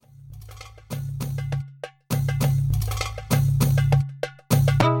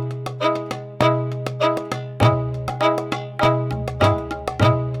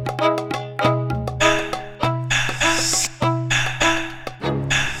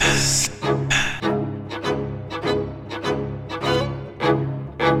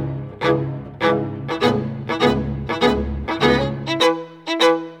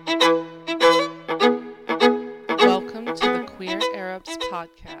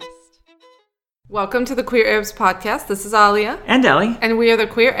Welcome to the Queer Arabs podcast. This is Alia. And Ellie. And we are the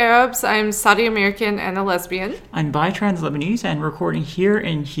Queer Arabs. I'm Saudi American and a lesbian. I'm bi-trans Lebanese and recording here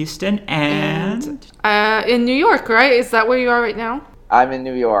in Houston and in New York, right? Is that where you are right now? I'm in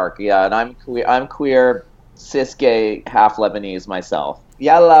New York, yeah, and I'm queer, cis gay, half Lebanese myself.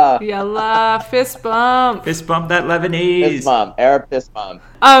 Yalla! Yalla, fist bump. Fist bump that Lebanese. Fist bump, Arab fist bump.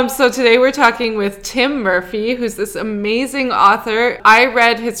 So today we're talking with Tim Murphy, who's this amazing author. I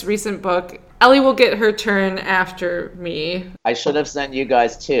read his recent book. Ellie will get her turn after me. I should have sent you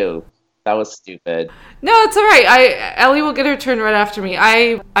guys too. That was stupid. No, it's all right. Ellie will get her turn right after me.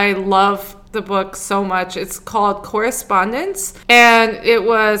 I love the book so much. It's called Correspondents, and it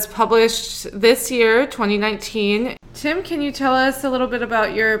was published this year, 2019. Tim, can you tell us a little bit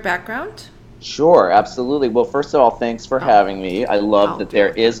about your background? Sure, absolutely. Well, first of all, thanks for having me. I love that there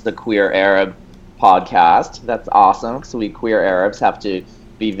is the Queer Arab podcast. That's awesome. So we queer Arabs have to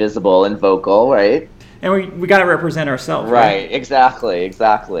be visible and vocal, right? And we got to represent ourselves, right?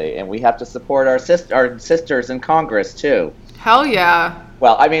 Exactly. And we have to support our sisters in Congress too. Hell yeah.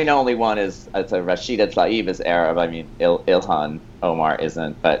 Well, I mean, only one is Rashida Tlaib is Arab. I mean, Ilhan Omar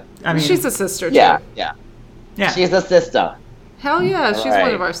isn't, but I mean, she's a sister too. Yeah. She's a sister. Hell yeah, she's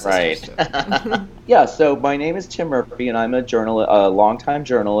one of our sisters. Right. Yeah. So my name is Tim Murphy, and I'm a longtime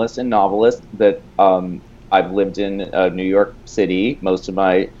journalist and novelist that I've lived in New York City most of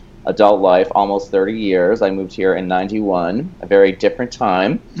my adult life, almost 30 years. I moved here in 91, a very different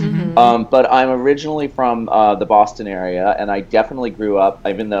time. Mm-hmm. But I'm originally from the Boston area, and I definitely grew up,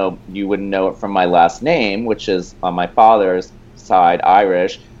 even though you wouldn't know it from my last name, which is on my father's side,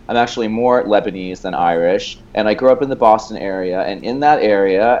 Irish. I'm actually more Lebanese than Irish, and I grew up in the Boston area. And in that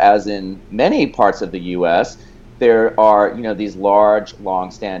area, as in many parts of the U.S., there are, these large,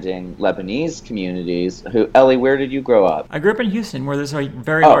 long-standing Lebanese communities. Ellie, where did you grow up? I grew up in Houston, where there's a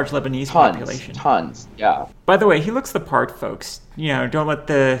very large Lebanese population. Tons, yeah. By the way, he looks the part, folks. Don't let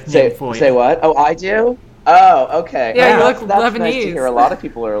the name fool you. Say what? Oh, I do? Oh, okay. Yeah, you look that's Lebanese. Nice to hear. A lot of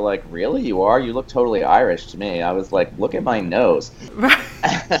people are like, really? You are? You look totally Irish to me. I was like, look at my nose.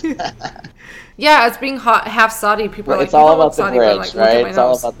 Yeah, as being half Saudi, people are like, it's all about the Saudi, bridge, like, right? It's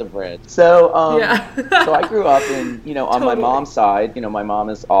all about the bridge. So, so I grew up in, on my mom's side, my mom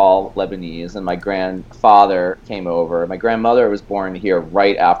is all Lebanese, and my grandfather came over. My grandmother was born here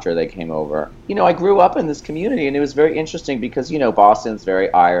right after they came over. I grew up in this community, and it was very interesting because, Boston's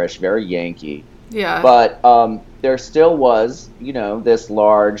very Irish, very Yankee. Yeah. But there still was, this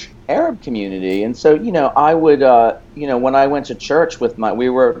large Arab community. And so, I would, when I went to church with we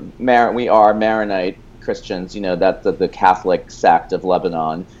are Maronite Christians, that's the Catholic sect of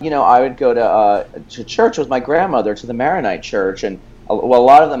Lebanon. I would go to church with my grandmother to the Maronite church, and a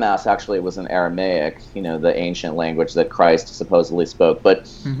lot of the mass actually was in Aramaic, the ancient language that Christ supposedly spoke. But,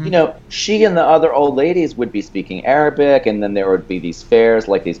 she and the other old ladies would be speaking Arabic, and then there would be these fairs,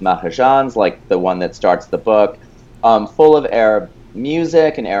 like these mahajans, like the one that starts the book, full of Arab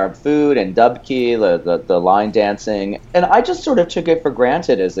music and Arab food and dubki, the line dancing. And I just sort of took it for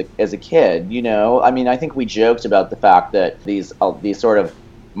granted as a kid, I mean, I think we joked about the fact that these sort of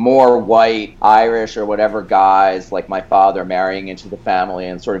more white Irish or whatever guys like my father marrying into the family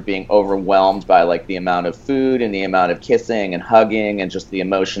and sort of being overwhelmed by like the amount of food and the amount of kissing and hugging and just the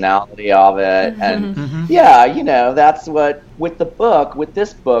emotionality of it. Mm-hmm. And that's what with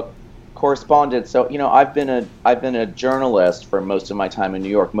this book Correspondence. So I've been a journalist for most of my time in New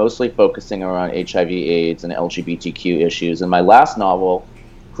York, mostly focusing around HIV/AIDS and LGBTQ issues. And my last novel,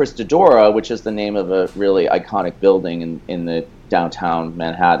 Christodora, which is the name of a really iconic building in the downtown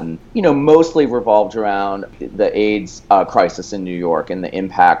Manhattan, mostly revolved around the AIDS crisis in New York and the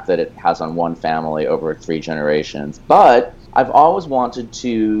impact that it has on one family over 3 generations. But I've always wanted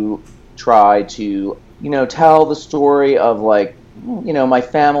to try to, tell the story of like, my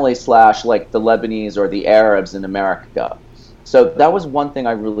family / like the Lebanese or the Arabs in America. So that was one thing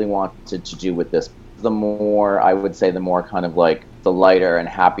I really wanted to do with this. The more kind of like the lighter and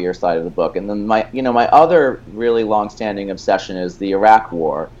happier side of the book. And then my other really long-standing obsession is the Iraq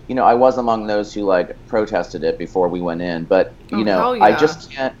War. I was among those who like protested it before we went in, but I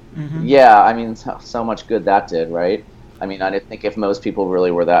just can't. Mm-hmm. Yeah, I mean, so much good that did, right? I mean, I think if most people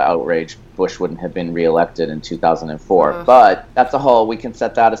really were that outraged, Bush wouldn't have been reelected in 2004. But that's we can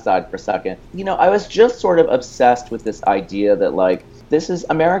set that aside for a second. I was just sort of obsessed with this idea that like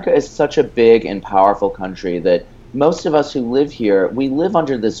America is such a big and powerful country that most of us who live here, we live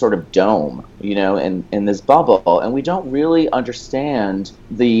under this sort of dome, in this bubble, and we don't really understand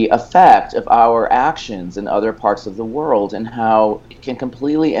the effect of our actions in other parts of the world and how it can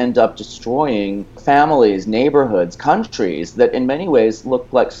completely end up destroying families, neighborhoods, countries that in many ways look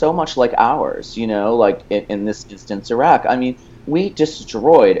like so much like ours, like in this instance, Iraq. I mean, we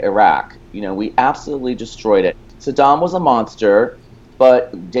destroyed Iraq. We absolutely destroyed it. Saddam was a monster.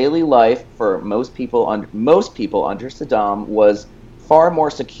 But daily life for most people under Saddam was far more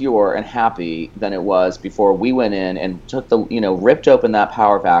secure and happy than it was before we went in and took ripped open that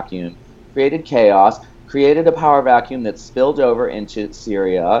power vacuum, created chaos, created a power vacuum that spilled over into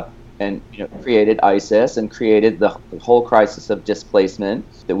Syria and created ISIS and created the whole crisis of displacement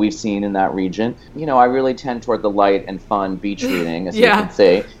that we've seen in that region. I really tend toward the light and fun beach reading, as you can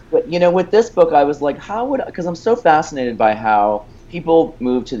see. But with this book, I was like, because I'm so fascinated by how people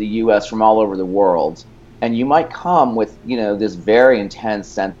move to the U.S. from all over the world, and you might come with, this very intense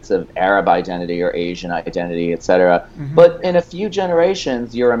sense of Arab identity or Asian identity, etc. Mm-hmm. But in a few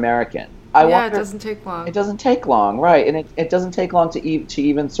generations, you're American. It doesn't take long. It doesn't take long, right? And it doesn't take long to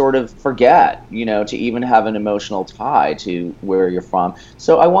even sort of forget, to even have an emotional tie to where you're from.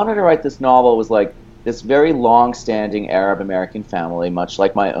 So I wanted to write this novel. It was like this very long-standing Arab-American family, much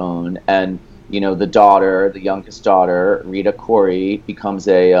like my own, and the youngest daughter, Rita Corey, becomes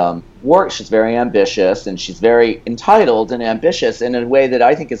she's very ambitious, and she's very entitled and ambitious in a way that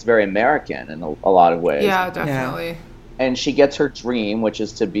I think is very American in a lot of ways. Yeah, definitely. Yeah. And she gets her dream, which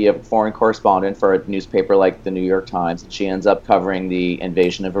is to be a foreign correspondent for a newspaper like the New York Times. She ends up covering the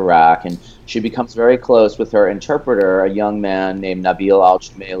invasion of Iraq, and she becomes very close with her interpreter, a young man named Nabil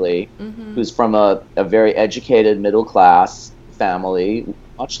Al-Jumaili, who's from a very educated middle-class family,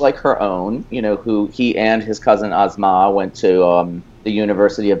 much like her own, who he and his cousin Asma went to the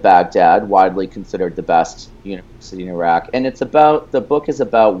University of Baghdad, widely considered the best university in Iraq. And the book is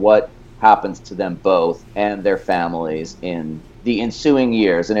about what happens to them both and their families in the ensuing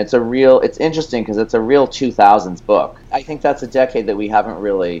years. And it's interesting because it's a real 2000s book. I think that's a decade that we haven't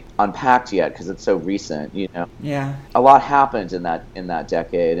really unpacked yet because it's so recent, Yeah. A lot happened in that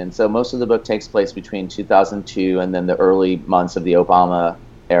decade. And so most of the book takes place between 2002 and then the early months of the Obama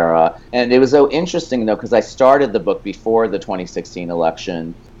era. And it was so interesting, though, because I started the book before the 2016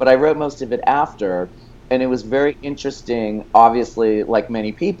 election, but I wrote most of it after. And it was very interesting. Obviously, like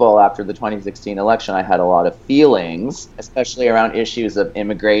many people, after the 2016 election, I had a lot of feelings, especially around issues of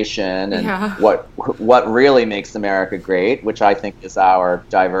immigration and what really makes America great, which I think is our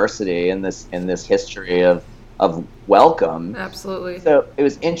diversity in this history of welcome. Absolutely. So it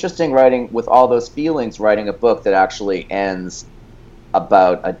was interesting writing a book that actually ends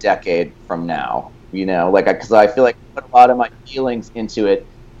about a decade from now. Because I feel like I put a lot of my feelings into it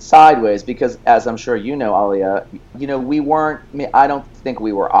sideways, because as I'm sure Alia, I don't think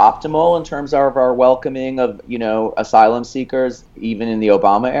we were optimal in terms of our welcoming of, asylum seekers, even in the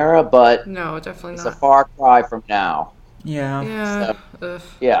Obama era, but no, definitely it's not. a far cry from now. Yeah.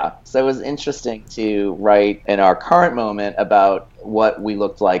 So it was interesting to write in our current moment about what we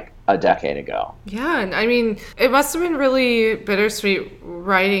looked like a decade ago. Yeah, and I mean, it must have been really bittersweet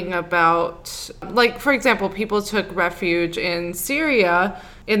writing about, like, for example, people took refuge in Syria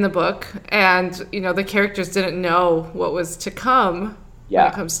in the book, and, the characters didn't know what was to come when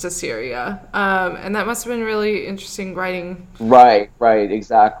it comes to Syria. And that must have been really interesting writing. Right,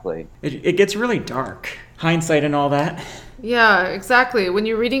 exactly. It gets really dark. Hindsight and all that. Yeah, exactly. When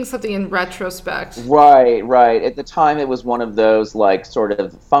you're reading something in retrospect. Right. At the time, it was one of those, like, sort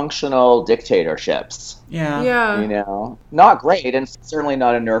of functional dictatorships. Yeah. Not great, and certainly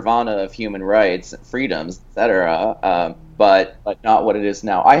not a nirvana of human rights, freedoms, etc. But not what it is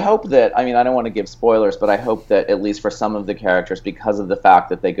now. I hope that, I don't want to give spoilers, but I hope that at least for some of the characters, because of the fact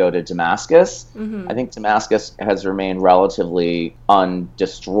that they go to Damascus, I think Damascus has remained relativly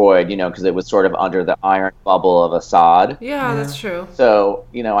undestroyed, because it was sort of under the iron bubble of Assad. Yeah, that's true. So,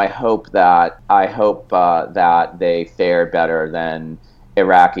 I hope that they fare better than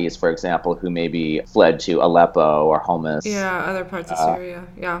Iraqis, for example, who maybe fled to Aleppo or Homs. Yeah, other parts of Syria.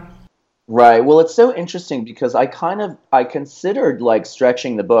 Yeah. Right. Well, it's so interesting because I considered like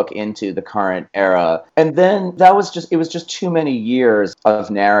stretching the book into the current era, and then it was just too many years of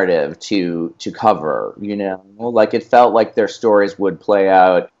narrative to cover, like it felt like their stories would play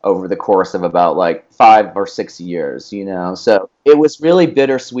out over the course of about like 5 or 6 years, So it was really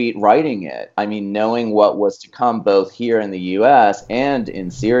bittersweet writing it. I mean, knowing what was to come both here in the US and in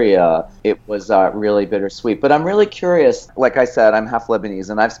Syria, it was really bittersweet. But I'm really curious. Like I said, I'm half Lebanese,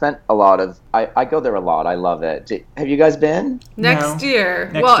 and I've spent I go there a lot. I love it. Have you guys been? Next year.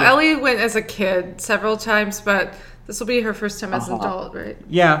 Next Well, year. Ellie went as a kid several times, but this will be her first time as an adult, right?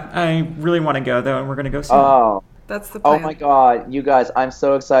 Yeah, I really want to go, though, and we're going to go soon. Oh. That's the plan. Oh my God, you guys! I'm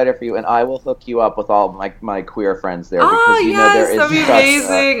so excited for you, and I will hook you up with all my queer friends there because that'd be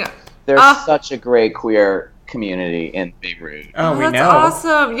amazing. There's such a great queer community in Beirut. Oh, we that's know.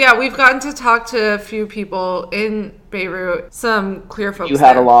 Awesome. Yeah, we've gotten to talk to a few people in Beirut, some queer folks. You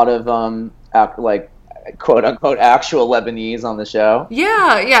had a lot of quote unquote actual Lebanese on the show.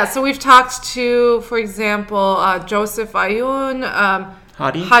 Yeah. So we've talked to, for example, Joseph Ayoun,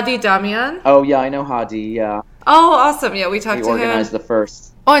 Hadi Damian. Oh yeah, I know Hadi. Yeah. Oh, awesome. Yeah, we talked to him. He organized the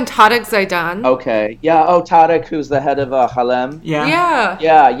first. Oh, and Tarek Zaidan. Okay. Yeah. Oh, Tarek, who's the head of Halem. Yeah.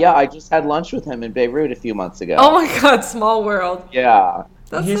 Yeah. I just had lunch with him in Beirut a few months ago. Oh my God, small world. Yeah.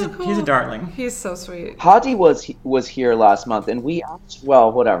 That's so cool. He's a darling. He's so sweet. Hadi was here last month, and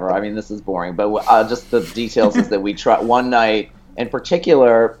whatever. I mean, this is boring, but just the details is that we tried one night in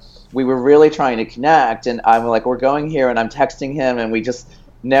particular. We were really trying to connect, and I'm like, we're going here, and I'm texting him, and we just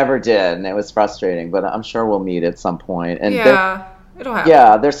never did, and it was frustrating. But I'm sure we'll meet at some point. And it'll happen.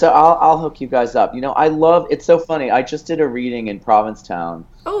 Yeah, I'll hook you guys up. It's so funny. I just did a reading in Provincetown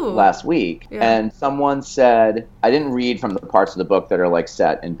last week, and someone said, I didn't read from the parts of the book that are like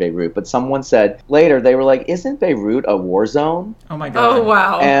set in Beirut, but someone said later, they were like, isn't Beirut a war zone? Oh my God. Oh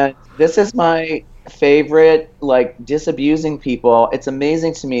wow. And this is my favorite, like, disabusing people. It's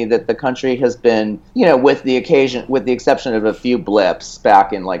amazing to me that the country has been, with the exception of a few blips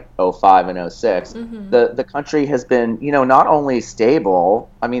back in like 05 and 06, the country has been, not only stable,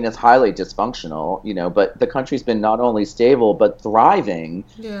 I mean, it's highly dysfunctional, but the country's been not only stable, but thriving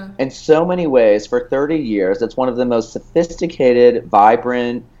in so many ways for 30 years. It's one of the most sophisticated,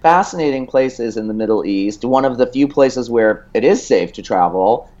 vibrant, fascinating places in the Middle East, one of the few places where it is safe to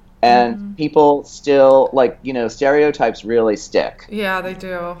travel. And people still, stereotypes really stick. Yeah, they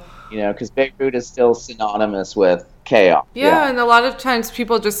do. Because Beirut is still synonymous with chaos. Yeah, and a lot of times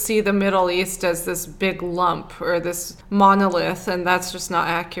people just see the Middle East as this big lump or this monolith, and that's just not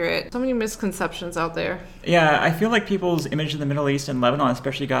accurate. So many misconceptions out there. Yeah, I feel like people's image of the Middle East and Lebanon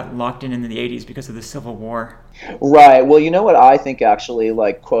especially got locked in the 80s because of the Civil War. Right. Well, you know what I think actually,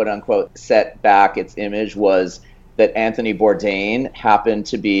 quote unquote, set back its image was that Anthony Bourdain happened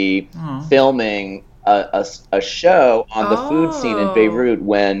to be filming a show on the food scene in Beirut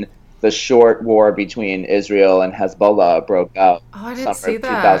when the short war between Israel and Hezbollah broke out. Oh, I didn't see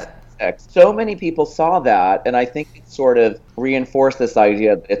that. 2006. So many people saw that, and I think it sort of reinforced this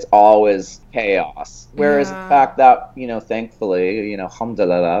idea that it's always chaos. Whereas, in fact, that, thankfully,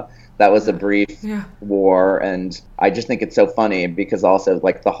 alhamdulillah, that was a brief war, and I just think it's so funny because also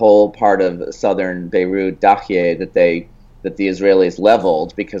the whole part of southern Beirut, Dakhye, that the Israelis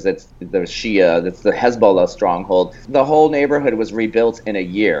leveled because it's the Shia, that's the Hezbollah stronghold. The whole neighborhood was rebuilt in a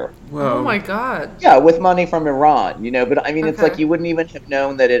year. Whoa. Oh my God. Yeah, with money from Iran, but I mean, it's like you wouldn't even have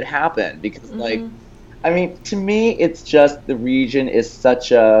known that it happened because to me, it's just the region is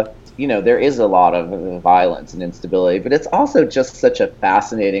such a, there is a lot of violence and instability, but it's also just such a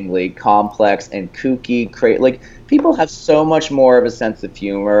fascinatingly complex and kooky, people have so much more of a sense of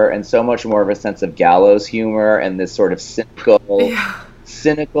humor and so much more of a sense of gallows humor and this sort of cynical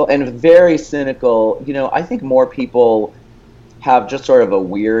and very cynical, I think more people have just sort of a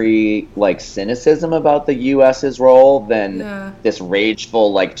weary, cynicism about the U.S.'s role than this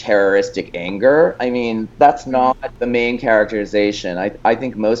rageful, terroristic anger. I mean, that's not the main characterization. I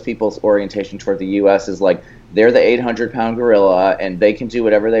think most people's orientation toward the U.S. is they're the 800-pound gorilla, and they can do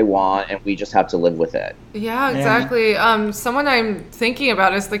whatever they want, and we just have to live with it. Yeah, exactly. Someone I'm thinking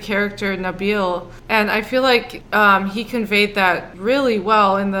about is the character Nabil, and I feel like he conveyed that really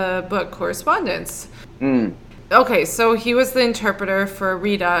well in the book Correspondents. Okay, so he was the interpreter for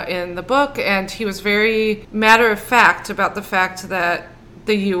Rita in the book, and he was very matter-of-fact about the fact that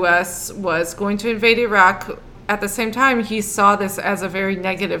the U.S. was going to invade Iraq. At the same time, he saw this as a very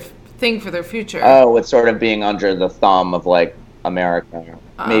negative thing for their future. Oh, it's sort of being under the thumb of, America.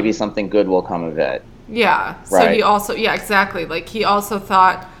 Maybe something good will come of it. Yeah, right. So he also, exactly. He also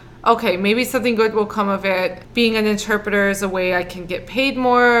thought, okay, maybe something good will come of it. Being an interpreter is a way I can get paid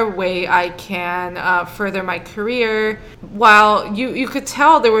more, way I can further my career. while you could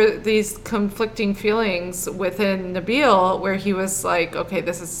tell there were these conflicting feelings within Nabil, where he was like, okay,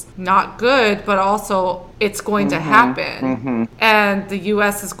 this is not good, but also it's going to happen, and the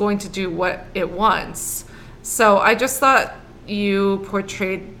U.S. is going to do what it wants. So I just thought you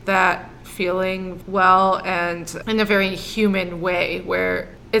portrayed that feeling well and in a very human way,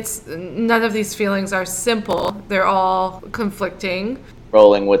 where it's none of these feelings are simple. They're all conflicting.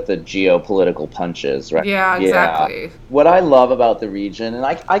 Rolling with the geopolitical punches, right? Yeah, exactly. Yeah. What I love about the region, and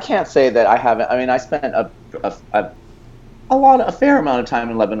I can't say that I haven't, I mean, I spent a fair amount of time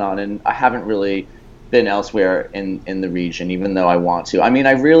in Lebanon, and I haven't really been elsewhere in the region, even though I want to. I mean,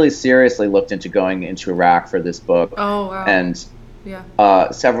 I really seriously looked into going into Iraq for this book. Oh, wow. And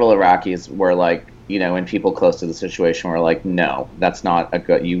several Iraqis were like, you know, and people close to the situation were like, no, that's not a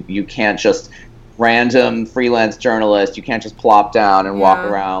good, you can't just random freelance journalist, you can't just plop down and walk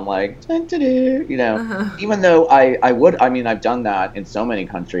around like, you know, even though I've done that in so many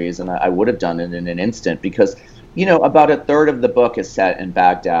countries, and I would have done it in an instant, because, you know, about a third of the book is set in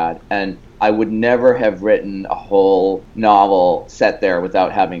Baghdad, and I would never have written a whole novel set there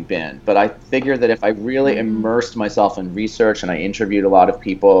without having been. But I figured that if I really immersed myself in research, and I interviewed a lot of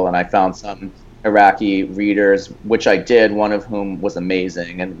people, and I found some Iraqi readers, which I did, one of whom was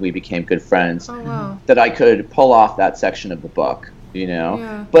amazing, and we became good friends, that I could pull off that section of the book, you know?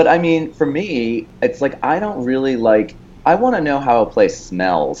 Yeah. But I mean, for me, it's like, I don't really like, I want to know how a place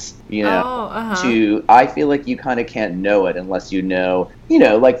smells, you know? I feel like you kind of can't know it unless you know,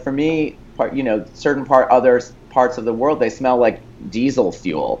 like for me, certain other parts of the world, they smell like diesel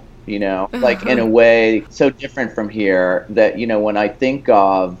fuel. You know, like in a way so different from here that, you know, when I think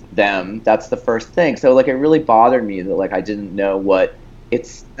of them, that's the first thing. So like, it really bothered me that like I didn't know what it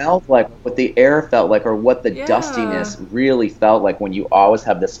smelled like, what the air felt like, or what the dustiness really felt like when you always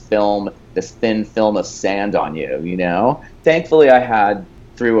have this thin film of sand on you, you know? Thankfully I had,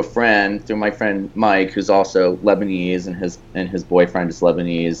 through my friend Mike, who's also Lebanese, and his boyfriend is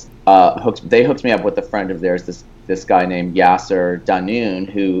Lebanese, they hooked me up with a friend of theirs, this guy named Yasser Danoun,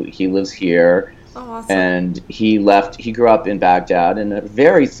 who he lives here. Oh, awesome. And he grew up in Baghdad in a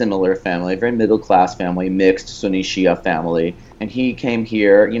very similar family, a very middle-class family, mixed Sunni Shia family. And he came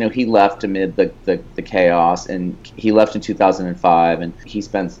here, you know, he left amid the chaos, and he left in 2005, and he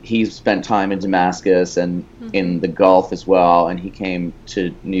spent time in Damascus and in the Gulf as well, and he came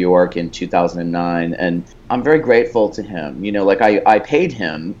to New York in 2009, and I'm very grateful to him. You know, like I paid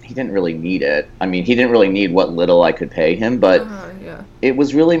him. He didn't really need it. I mean, he didn't really need what little I could pay him, but it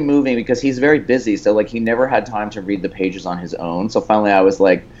was really moving because he's very busy, so like he never had time to read the pages on his own. So finally I was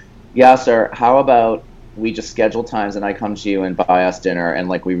like, Yasser, how about we just schedule times and I come to you and buy us dinner and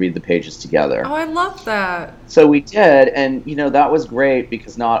like we read the pages together. Oh, I love that. So we did, and you know, that was great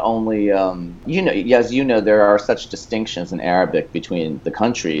because not only you know, as you know, there are such distinctions in Arabic between the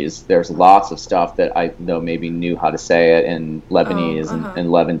countries. There's lots of stuff that I maybe knew how to say it in Lebanese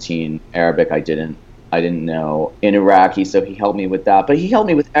and Levantine Arabic I didn't know in Iraqi, so he helped me with that. But he helped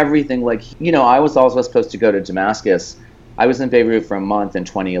me with everything. Like, you know, I was also supposed to go to Damascus. I was in Beirut for a month in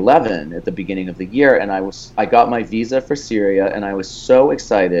 2011 at the beginning of the year, and I got my visa for Syria, and I was so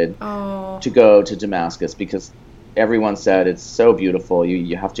excited to go to Damascus because everyone said it's so beautiful,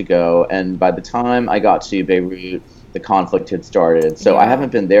 you have to go. And by the time I got to Beirut, the conflict had started, so I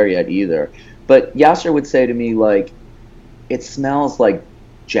haven't been there yet either. But Yasser would say to me, like, it smells like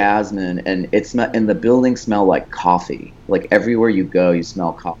jasmine, and and the buildings smell like coffee. Like everywhere you go, you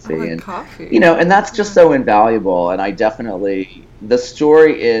smell coffee, coffee. You know, and that's just so invaluable. And I definitely, the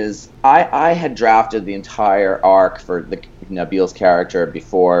story is, I had drafted the entire arc for Nabil's character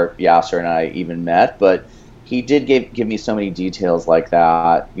before Yasser and I even met, but he did give me so many details like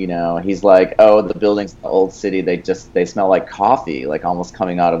that. You know, he's like, oh, the buildings in the old city, they smell like coffee, like almost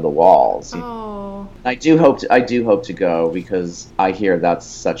coming out of the walls. I do hope to go because I hear that's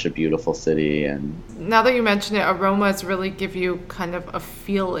such a beautiful city. And now that you mention it, aromas really give you kind of a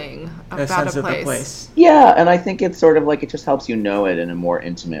feeling about sense a place. Of the place. Yeah, and I think it's sort of like it just helps you know it in a more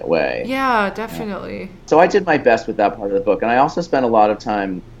intimate way. Yeah, definitely. So I did my best with that part of the book, and I also spent a lot of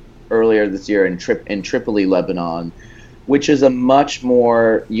time earlier this year in Tripoli, Lebanon, which is a much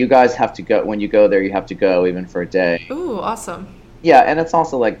more, you guys have to go, when you go there, you have to go even for a day. Ooh, awesome. Yeah, and it's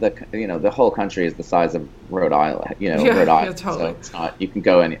also like the whole country is the size of Rhode Island, Rhode Island. Yeah, totally. So it's not, you can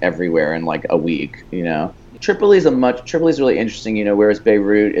go everywhere in like a week, you know. Tripoli's really interesting, you know, whereas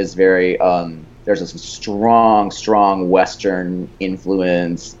Beirut is very, there's a strong Western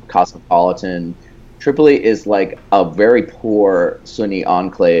influence, cosmopolitan. Tripoli is like a very poor Sunni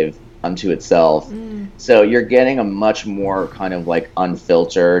enclave unto itself. So you're getting a much more kind of like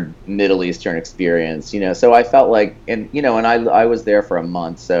unfiltered Middle Eastern experience, So I felt like, and I was there for a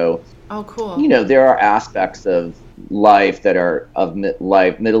month, so oh, cool. there are aspects of life that are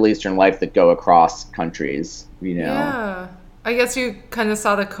life, Middle Eastern life, that go across countries, Yeah. I guess you kind of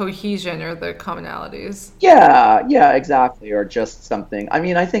saw the cohesion or the commonalities. Yeah, exactly. Or just something. I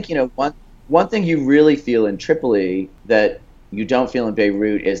mean, I think, one thing you really feel in Tripoli that you don't feel in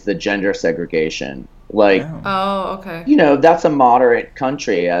Beirut is the gender segregation. Like, oh, okay. That's a moderate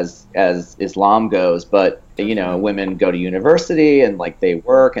country as Islam goes, but women go to university and like they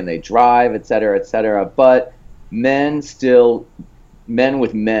work and they drive, et cetera, et cetera. But men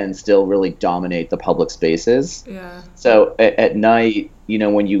with men still really dominate the public spaces. Yeah. So at night,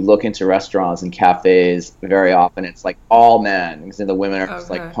 when you look into restaurants and cafes, very often it's like all men, because the women are just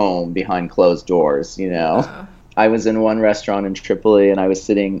like home behind closed doors. I was in one restaurant in Tripoli, and I was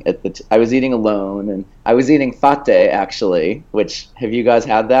sitting I was eating alone, and I was eating fateh, actually. Which, have you guys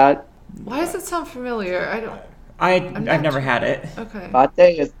had that? Why does it sound familiar? I've never had it. Okay.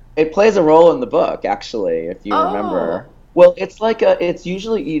 Fateh it plays a role in the book, actually, if you remember. Well, it's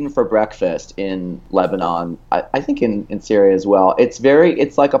usually eaten for breakfast in Lebanon. I think in Syria as well. It's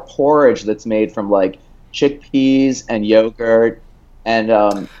like a porridge that's made from like chickpeas and yogurt and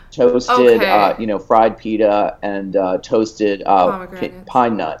toasted, fried pita and toasted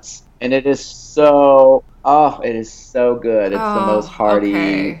pine nuts. And it is so good. It's the most hearty.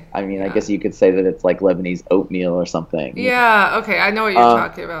 Okay. I mean, I guess you could say that it's like Lebanese oatmeal or something. Yeah, okay, I know what you're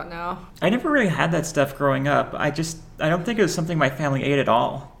talking about now. I never really had that stuff growing up. I don't think it was something my family ate at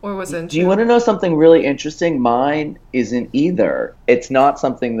all. Or was into. Do you want to know something really interesting? Mine isn't either. It's not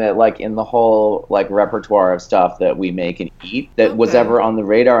something that, like, in the whole like repertoire of stuff that we make and eat that was ever on the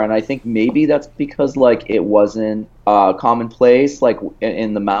radar. And I think maybe that's because like it wasn't commonplace, like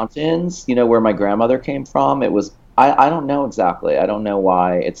in the mountains, where my grandmother came from. It was. I don't know exactly. I don't know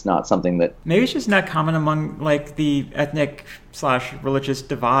why it's not something that... Maybe it's just not common among, like, the ethnic/religious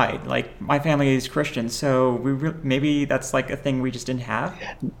divide. Like, my family is Christian, so maybe that's, like, a thing we just didn't have?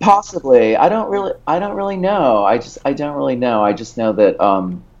 Possibly. I don't really know. I don't really know. I just know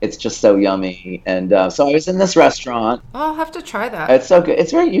that it's just so yummy. And so I was in this restaurant. I'll have to try that. It's so good.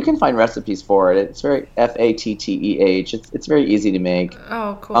 You can find recipes for it. It's very FATTEH. It's very easy to make.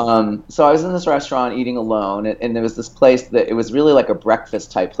 Oh, cool. So I was in this restaurant eating alone, and there was this place that it was really like a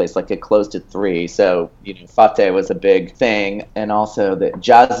breakfast type place. Like it closed at 3, so fateh was a big thing, and also the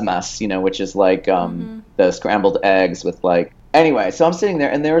jazmas, which is like the scrambled eggs with like. Anyway, so I'm sitting there,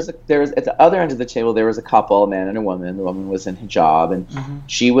 and there was at the other end of the table there was a couple, a man and a woman. The woman was in hijab, and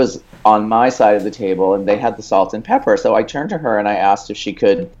she was on my side of the table, and they had the salt and pepper. So I turned to her and I asked if she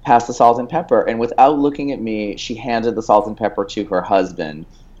could pass the salt and pepper, and without looking at me, she handed the salt and pepper to her husband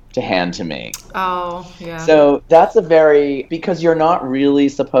to hand to me. Oh, yeah. So that's because you're not really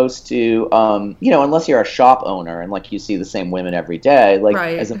supposed to, unless you're a shop owner and like you see the same women every day, like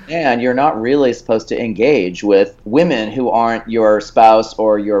as a man, you're not really supposed to engage with women who aren't your spouse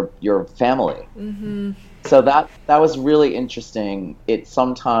or your family. Mm-hmm. So that was really interesting. It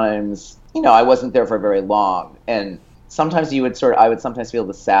sometimes, I wasn't there for very long, and sometimes I would sometimes feel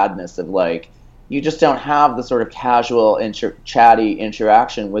the sadness of like, you just don't have the sort of casual, chatty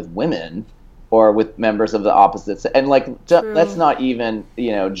interaction with women or with members of the opposite. And like, that's not even,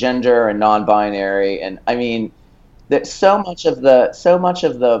 gender and non-binary. And I mean, that so much of the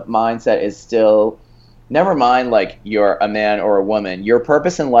mindset is still, never mind like you're a man or a woman. Your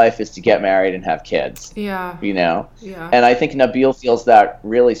purpose in life is to get married and have kids. Yeah. Yeah. And I think Nabil feels that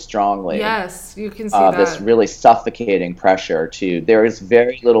really strongly. Yes, you can see that. This really suffocating pressure there is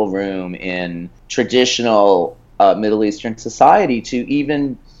very little room in traditional Middle Eastern society to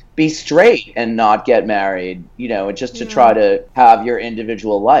even be straight and not get married, just to try to have your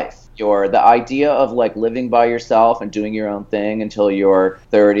individual life. The idea of like living by yourself and doing your own thing until you're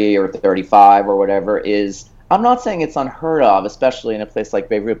 30 or 35 or whatever I'm not saying it's unheard of, especially in a place like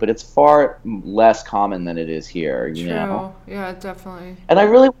Beirut, but it's far less common than it is here, you know? Yeah, definitely. And I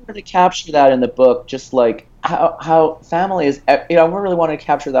really wanted to capture that in the book, just like how family is, I really wanted to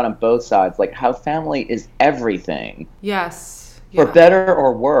capture that on both sides, like how family is everything. Yes. For better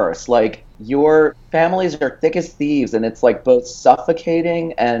or worse. Like, your families are thick as thieves, and it's like both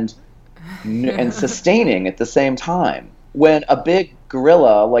suffocating and sustaining at the same time. When a big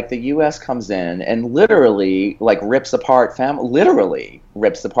gorilla like the U.S. comes in and literally like rips apart families,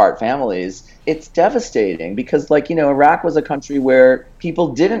 it's devastating because Iraq was a country where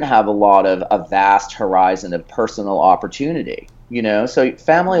people didn't have a vast horizon of personal opportunity. So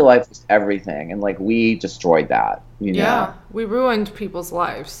family life is everything, and like we destroyed that. Yeah, we ruined people's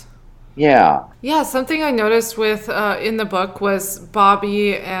lives. Yeah. Yeah, something I noticed with in the book was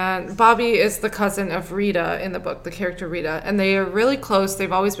Bobby, and Bobby is the cousin of Rita in the book, the character Rita, and they are really close.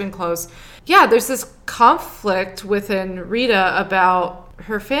 They've always been close. Yeah, there's this conflict within Rita about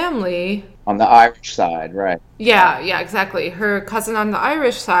her family. On the Irish side, right. Yeah, exactly. Her cousin on the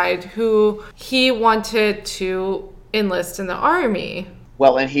Irish side, who he wanted to enlist in the army.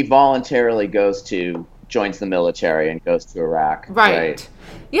 Well, and he voluntarily joins the military and goes to Iraq. Right.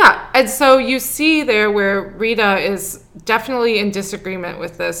 Yeah. And so you see there where Rita is definitely in disagreement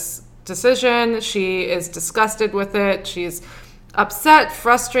with this decision. She is disgusted with it. She's upset,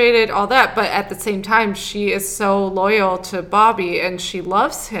 frustrated, all that. But at the same time, she is so loyal to Bobby and she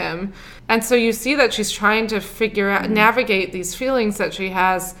loves him. And so you see that she's trying to figure out, navigate these feelings that she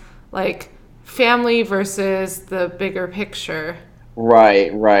has, like family versus the bigger picture.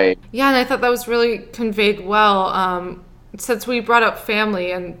 Right. Yeah, and I thought that was really conveyed well, since we brought up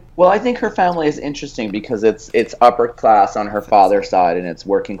family. And well, I think her family is interesting because it's upper class on her father's side and it's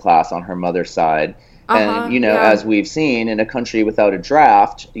working class on her mother's side. And, as we've seen in a country without a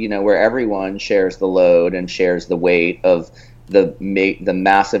draft, where everyone shares the load and shares the weight of the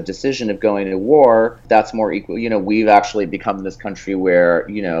massive decision of going to war, that's more equal. We've actually become this country where,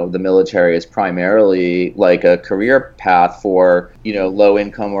 the military is primarily like a career path for, low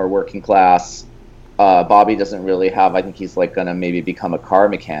income or working class. Bobby doesn't really have, I think he's like going to maybe become a car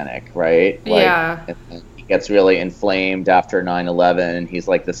mechanic, right? Yeah. And he gets really inflamed after 9/11 and he's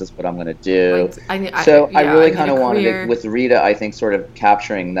like, this is what I'm going to do. I really kind of wanted it with Rita, I think, sort of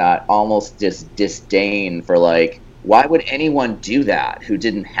capturing that almost disdain for like, why would anyone do that who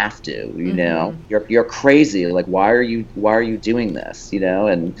didn't have to? You're crazy. Like, why are you doing this?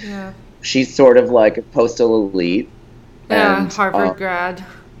 And she's sort of like a postal elite. Yeah, and Harvard grad.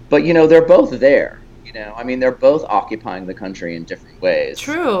 But they're both there. They're both occupying the country in different ways.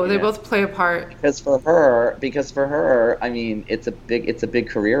 True, they both play a part. Because for her, it's a big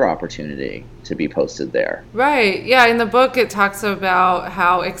career opportunity to be posted there. Right. Yeah. In the book, it talks about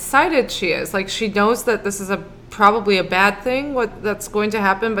how excited she is. Like, she knows that this is probably a bad thing, that's going to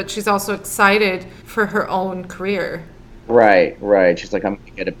happen, but she's also excited for her own career. Right. She's like, I'm going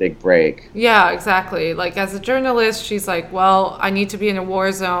to get a big break. Yeah, exactly. Like, as a journalist, she's like, well, I need to be in a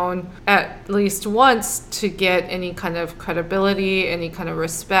war zone at least once to get any kind of credibility, any kind of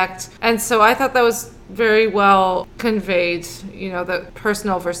respect. And so I thought that was very well conveyed, the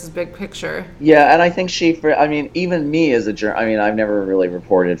personal versus big picture. Yeah, and I think even me as I've never really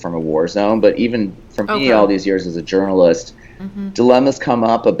reported from a war zone, but even for me, all these years as a journalist, dilemmas come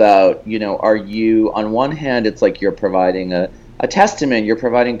up about, are you, on one hand, it's like you're providing a testament, you're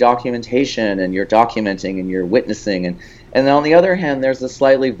providing documentation, and you're documenting and you're witnessing, and then on the other hand, there's a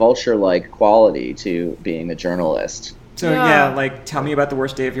slightly vulture-like quality to being a journalist. So like, tell me about the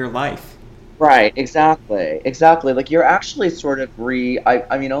worst day of your life. Right, exactly. Like, you're actually sort of only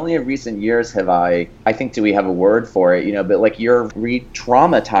in recent years have I think, do we have a word for it, but like, you're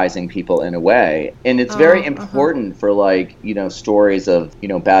re-traumatizing people in a way. And it's very important for like, stories of,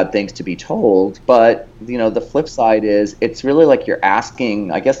 bad things to be told. But, the flip side is it's really like you're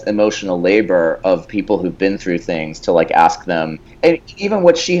asking, I guess, emotional labor of people who've been through things to like ask them. And even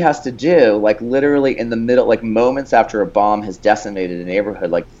what she has to do, like literally in the middle, like moments after a bomb has decimated a neighborhood,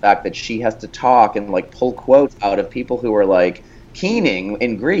 like the fact that she has to talk and like pull quotes out of people who are like keening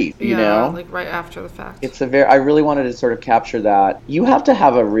in grief, like right after the fact. I really wanted to sort of capture that. You have to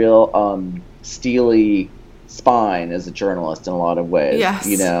have a real steely spine as a journalist in a lot of ways. Yes.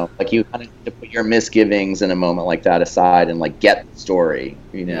 Like you kind of have to put your misgivings in a moment like that aside and like get the story,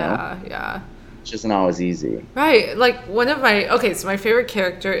 Yeah. Which isn't always easy. Right. Like so my favorite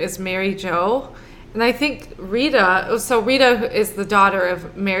character is Mary Jo. And I think Rita is the daughter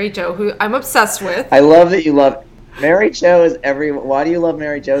of Mary Jo, who I'm obsessed with. I love that you love Mary Jo. Why do you love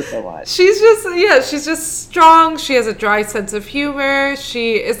Mary Jo so much? She's just strong. She has a dry sense of humor.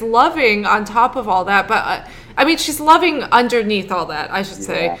 She is loving on top of all that. But she's loving underneath all that, I should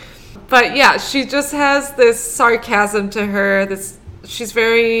say. But yeah, she just has this sarcasm to her, she's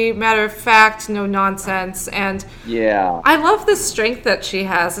very matter of fact, no nonsense, and I love the strength that she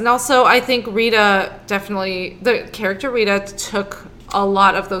has. And also, I think the character Rita took a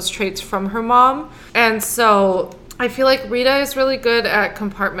lot of those traits from her mom, and so I feel like Rita is really good at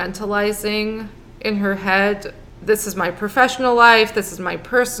compartmentalizing in her head. This is my professional life, this is my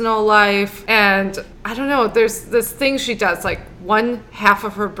personal life, and I don't know, there's this thing she does, like one half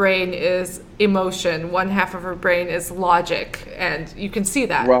of her brain is emotion, one half of her brain is logic, and you can see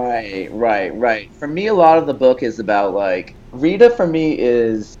that. Right. For me, a lot of the book is about like, Rita for me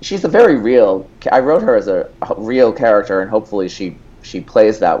she's a very real, I wrote her as a real character, and hopefully she she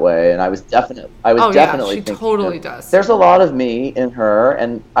plays that way, and I was definitely she thinking totally does. There's a lot of me in her,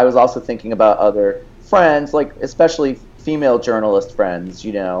 and I was also thinking about other friends, like especially female journalist friends,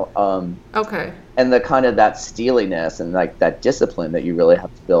 Okay. and the kind of that steeliness and like that discipline that you really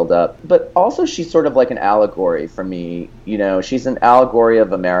have to build up. But also she's sort of like an allegory for me, she's an allegory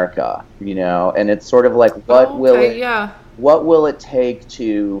of America, and it's sort of like what will it take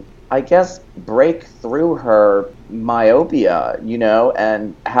to, I guess, break through her myopia,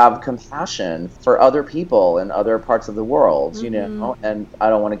 and have compassion for other people in other parts of the world, and I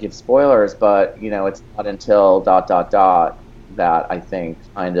don't want to give spoilers, but, it's not until ... that I think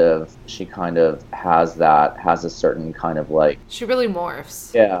she kind of has a certain kind of like... She really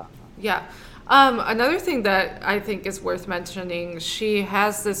morphs. Yeah. Yeah. Another thing that I think is worth mentioning, she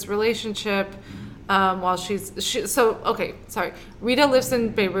has this relationship while Rita lives in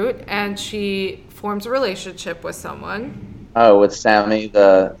Beirut, and she forms a relationship with someone. Oh, with Sami,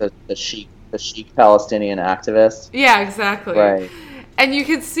 the Sheikh Palestinian activist? Yeah, exactly. Right. And you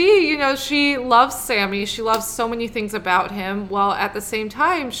can see, she loves Sami. She loves so many things about him. While at the same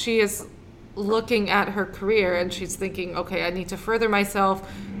time, she is looking at her career and she's thinking, okay, I need to further myself.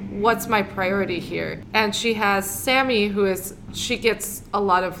 What's my priority here? And she has Sami, she gets a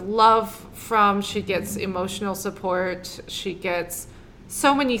lot of love from. She gets emotional support. She gets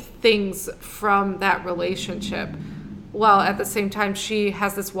so many things from that relationship. While at the same time, she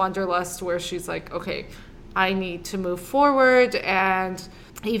has this wanderlust where she's like, okay, I need to move forward, and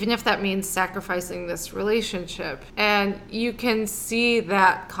even if that means sacrificing this relationship. And you can see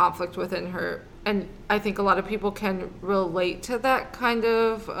that conflict within her. And I think a lot of people can relate to that kind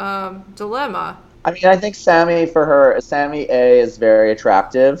of dilemma. I mean, I think Sami A is very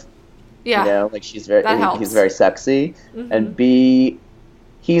attractive. Yeah. He's very sexy. Mm-hmm. And B,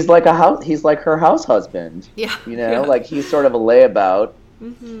 he's like her house husband. Yeah. Like he's sort of a layabout.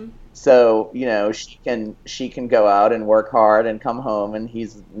 Mm-hmm. So, she can go out and work hard and come home, and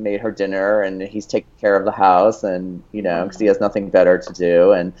he's made her dinner and he's taking care of the house, and, because he has nothing better to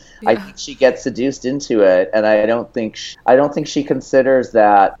do. And I think she gets seduced into it. And I don't think she considers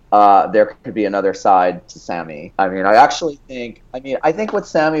that there could be another side to Sami. I mean, I think with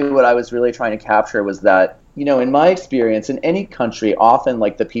Sami, what I was really trying to capture was that, in my experience, in any country, often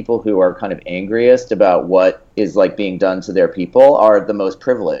like the people who are kind of angriest about what is like being done to their people are the most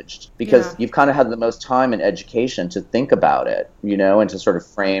privileged, because you've kind of had the most time and education to think about it, and to sort of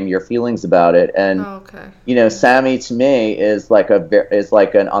frame your feelings about it. And Sami to me is on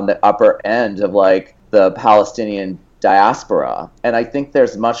the upper end of like the Palestinian diaspora, and I think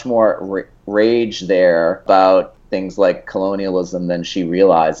there's much more rage there about things like colonialism than she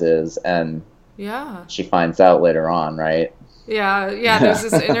realizes, and she finds out later on, right? Yeah. There's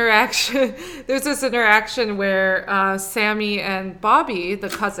this interaction. There's this interaction where Sami and Bobby, the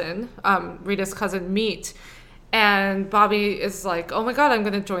cousin, Rita's cousin, meet, and Bobby is like, "Oh my God, I'm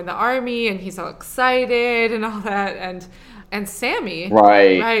going to join the army," and he's all excited and all that, and Sami,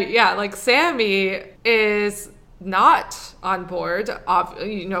 right, yeah, like Sami is not on board,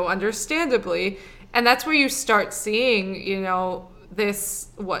 understandably, and that's where you start seeing,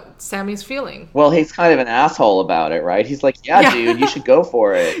 what Sami's feeling. Well, he's kind of an asshole about it, right? He's like, dude, you should go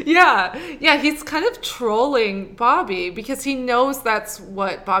for it. Yeah, he's kind of trolling Bobby because he knows that's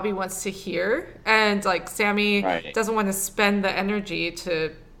what Bobby wants to hear. And like Sami doesn't want to spend the energy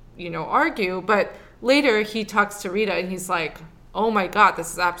to, argue. But later he talks to Rita and he's like, oh my God,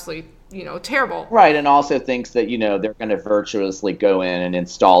 this is absolutely terrible. Right, and also thinks that, they're going to virtuously go in and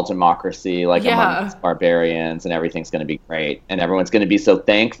install democracy among these barbarians, and everything's going to be great, and everyone's going to be so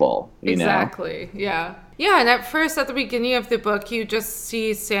thankful, Exactly, yeah. Yeah, and at the beginning of the book, you just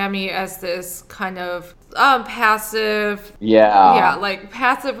see Sami as this kind of passive... Yeah, like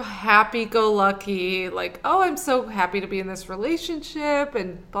passive, happy-go-lucky, like, oh, I'm so happy to be in this relationship,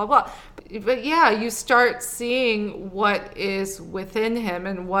 and blah, blah. But you start seeing what is within him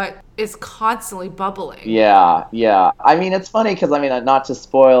and what is constantly bubbling. Yeah. I mean, it's funny because, not to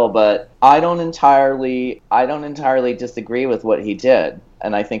spoil, but I don't entirely disagree with what he did.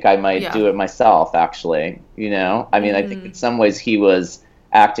 And I think I might do it myself, actually. I think in some ways he was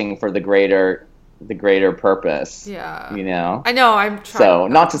acting for the greater purpose. Yeah. I know, I'm trying. So,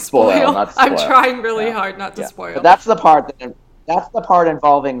 not to spoil. I'm trying really hard not to spoil. But that's the part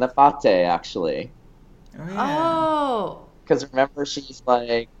involving the Fateh, actually. Oh. Because remember, she's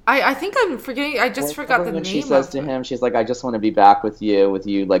like... I think I'm forgetting... I just forgot the name. She says to him, she's like, I just want to be back with you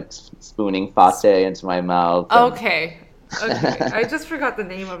like spooning Fateh into my mouth. Okay. I just forgot the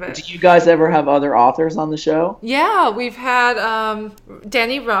name of it. Do you guys ever have other authors on the show? Yeah, we've had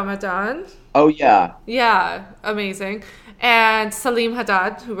Danny Ramadan. Oh, yeah. Yeah, amazing. and Salim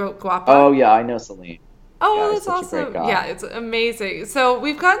Haddad, who wrote Guapa. Oh yeah, I know Celine. Oh, Yeah, that's he's such a awesome. great guy. Yeah, it's amazing. So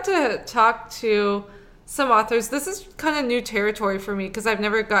we've gotten to talk to some authors. This is kind of new territory for me because I've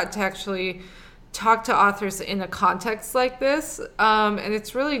never got to actually talk to authors in a context like this. And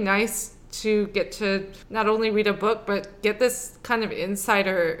it's really nice to get to not only read a book, but get this kind of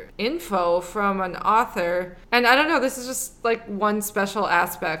insider info from an author. And I don't know, this is just like one special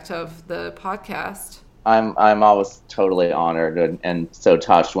aspect of the podcast. I'm always totally honored and so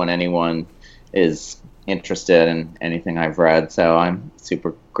touched when anyone is interested in anything I've read. So I'm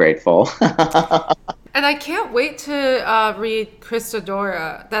super grateful. And I can't wait to read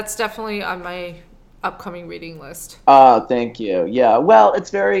Christodora. That's definitely on my upcoming reading list. Oh, thank you. Yeah, well,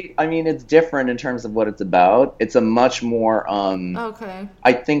 it's it's different in terms of what it's about. It's a much more, Okay.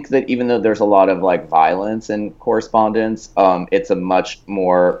 I think that even though there's a lot of like violence in Correspondence, it's a much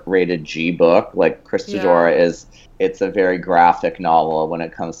more rated G book. Like Christodora it's a very graphic novel when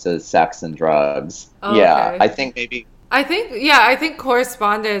it comes to sex and drugs. Oh, yeah, okay. I think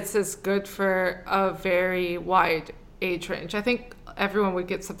Correspondence is good for a very wide age range. I think everyone would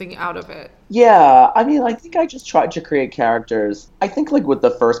get something out of it. Yeah, I think I just tried to create characters. I think like with the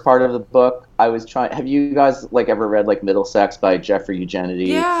first part of the book, I was trying. Have you guys like ever read like Middlesex by Jeffrey Eugenides?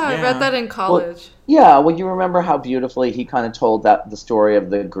 Yeah, I read that in college. Well, you remember how beautifully he kind of told the story of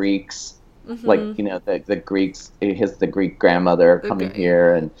the Greeks. Mm-hmm. Like the Greeks, the Greek grandmother coming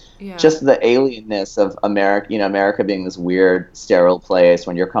here, and just the alienness of America. America being this weird, sterile place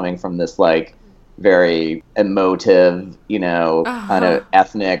when you're coming from this like very emotive, kind of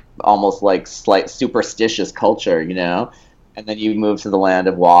ethnic, almost like slight superstitious culture, and then you move to the land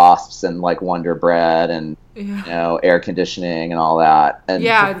of wasps and like Wonder Bread and air conditioning and all that, and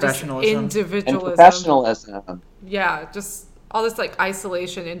just individualism and professionalism. Yeah, just all this like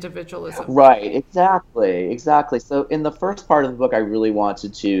isolation, individualism. Right, exactly. So in the first part of the book, I really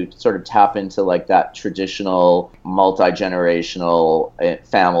wanted to sort of tap into like that traditional multi-generational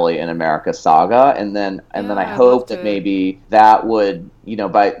family in America saga, and then I hope that maybe that would,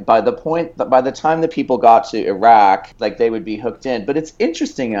 by the time that people got to Iraq, like they would be hooked in. But it's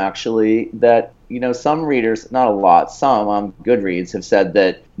interesting actually that some readers, not a lot, some on Goodreads have said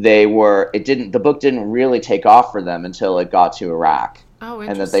that the book didn't really take off for them until it got to Iraq. Oh, interesting.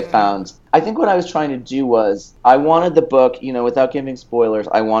 And that they found, I think what I was trying to do was, I wanted the book, without giving spoilers,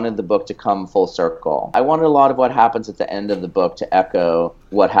 I wanted the book to come full circle. I wanted a lot of what happens at the end of the book to echo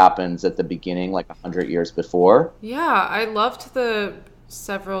what happens at the beginning, like 100 years before. Yeah, I loved the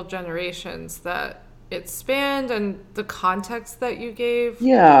several generations that it spanned and the context that you gave.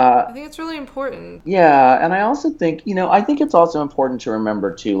 Yeah. I think it's really important. Yeah, and I also think, I think it's also important to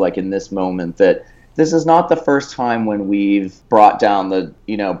remember too, like in this moment, that this is not the first time when we've brought down the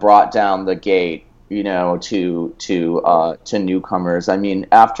gate, to newcomers. I mean,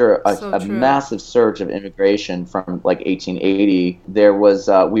 after a massive surge of immigration from like 1880, there was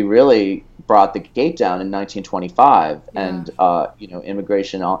we really brought the gate down in 1925, and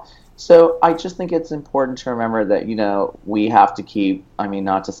immigration all. So I just think it's important to remember that, we have to keep,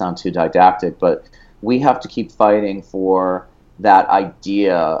 not to sound too didactic, but we have to keep fighting for that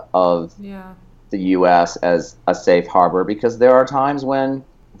idea of the U.S. as a safe harbor, because there are times when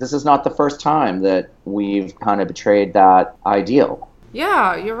this is not the first time that we've kind of betrayed that ideal.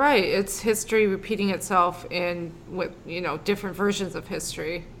 Yeah, you're right. It's history repeating itself with different versions of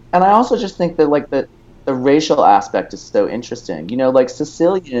history. And I also just think that like the racial aspect is so interesting. Like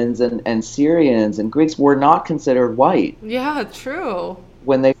Sicilians and Syrians and Greeks were not considered white. Yeah, true.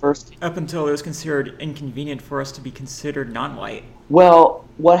 When they first... Up until it was considered inconvenient for us to be considered non-white. Well,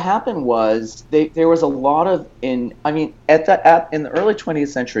 what happened was there was a lot of... in the early 20th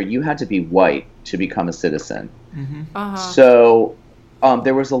century, you had to be white to become a citizen. Mm-hmm. Uh-huh. So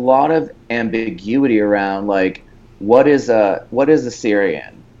there was a lot of ambiguity around, like, what is a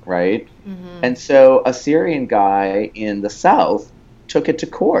Syrian, right? Mm-hmm. And so a Syrian guy in the South took it to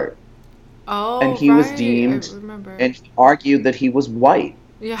court. Oh, and he was deemed, and he argued that he was white.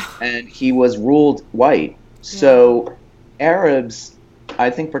 Yeah. And he was ruled white. So Arabs, I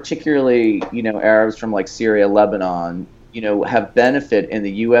think particularly, Arabs from like Syria, Lebanon, have in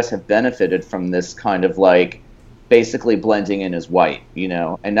the U.S. have benefited from this kind of like basically blending in as white,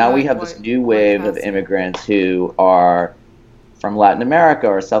 And now we have this new wave of immigrants who are from Latin America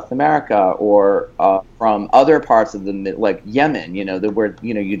or South America or from other parts of like Yemen, where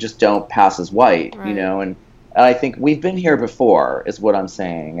you just don't pass as white, right. And I think we've been here before, is what I'm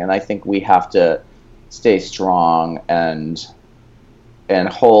saying, and I think we have to stay strong and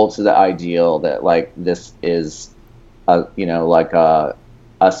hold to the ideal that like this is a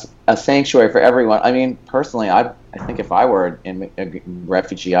sanctuary for everyone. I mean, personally, I think if I were a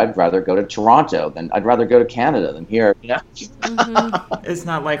refugee, I'd rather go to Toronto than I'd rather go to Canada than here. You know? Mm-hmm. It's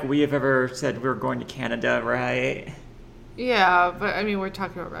not like we have ever said we're going to Canada, right? Yeah, but I mean, we're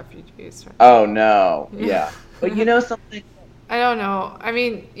talking about refugees, right? Oh no, yeah. But you know something? I don't know. I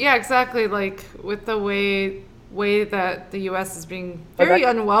mean, yeah, exactly. Like with the way that the U.S. is being very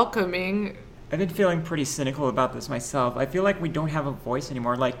unwelcoming. I've been feeling pretty cynical about this myself. I feel like we don't have a voice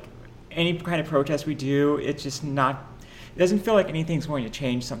anymore. Like any kind of protest we do, it's just not. It doesn't feel like anything's going to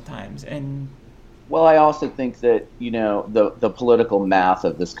change sometimes. And Well, I also think that, the political math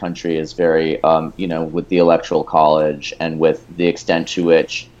of this country is very, with the Electoral College and with the extent to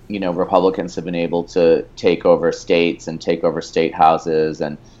which, Republicans have been able to take over states and take over state houses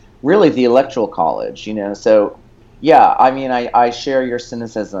and really the Electoral College, So, yeah, I mean, I share your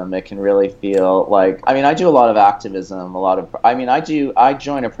cynicism. It can really feel like, I mean, I do a lot of activism, I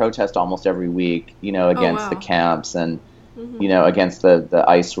join a protest almost every week, against the camps and, against the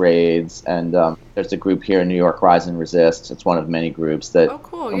ICE raids, and there's a group here in New York, Rise and Resist. It's one of many groups that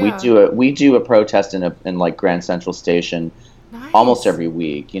Cool, yeah. we do a protest in like Grand Central Station almost every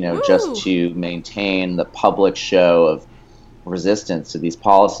week, just to maintain the public show of resistance to these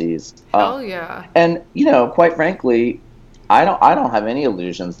policies. Hell yeah. And quite frankly, I don't have any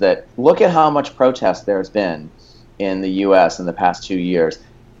illusions that look at how much protest there's been in the U.S. in the past 2 years.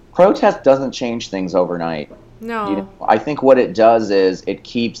 Protest doesn't change things overnight. No. I think what it does is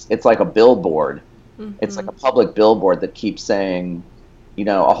it's like a billboard. Mm-hmm. It's like a public billboard that keeps saying,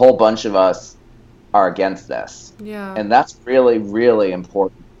 a whole bunch of us are against this. Yeah. And that's really, really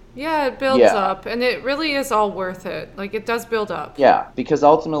important. Yeah, it builds up, and it really is all worth it. Like, it does build up. Yeah, because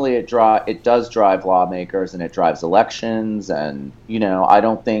ultimately it does drive lawmakers and it drives elections, and, I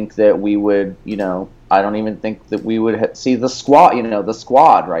don't think that we would, I don't even think that we would see the squad,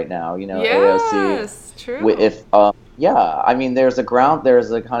 right now, Yes, AOC. true. If, I mean, there's a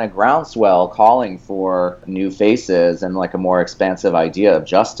kind of groundswell calling for new faces and like a more expansive idea of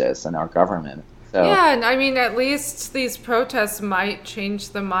justice in our government. So, yeah, and I mean, at least these protests might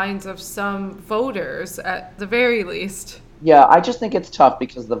change the minds of some voters, at the very least. yeah, I just think it's tough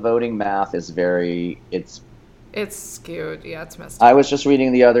because the voting math is it's skewed. Yeah, it's messed up. I was just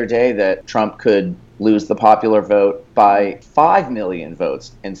reading the other day that Trump could lose the popular vote by 5 million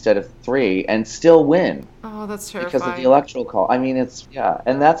votes instead of 3 and still win. Oh, that's terrifying. Because of the electoral call. I mean,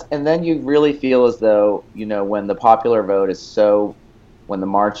 and then you really feel as though, when the popular vote when the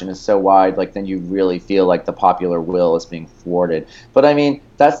margin is so wide, like then you really feel like the popular will is being thwarted. But I mean,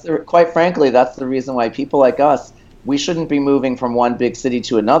 quite frankly, that's the reason why people like us, we shouldn't be moving from one big city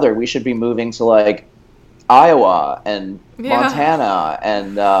to another. We should be moving to like Iowa and Montana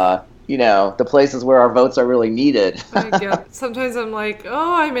and the places where our votes are really needed. I get. Sometimes I'm like,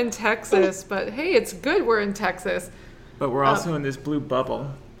 oh, I'm in Texas, but hey, it's good we're in Texas. But we're also in this blue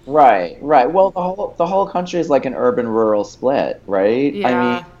bubble. Right. Well, the whole country is like an urban-rural split, right? Yeah,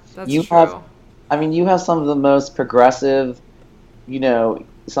 I mean, that's you true. you have some of the most progressive,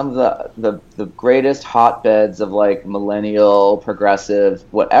 some of the greatest hotbeds of like millennial, progressive,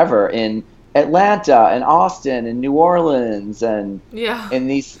 whatever in Atlanta and Austin and New Orleans and in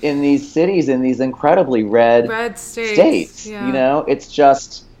these cities, in these incredibly red states. Yeah.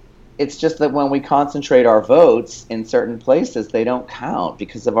 It's just that when we concentrate our votes in certain places, they don't count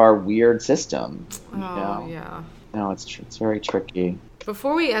because of our weird system. Yeah. No, it's very tricky.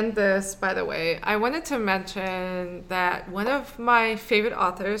 Before we end this, by the way, I wanted to mention that one of my favorite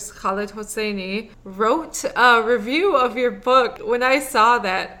authors, Khaled Hosseini, wrote a review of your book. When I saw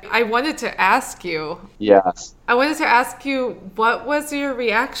that, I wanted to ask you. Yes. I wanted to ask you, what was your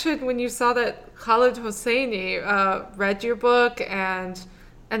reaction when you saw that Khaled Hosseini read your book and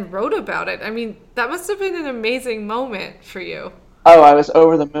wrote about it? I mean, that must have been an amazing moment for you. Oh, I was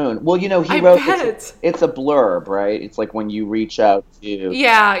over the moon. Well, he wrote it's a blurb, right? It's like when you reach out to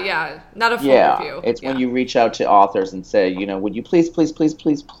not a full review. It's when you reach out to authors and say, would you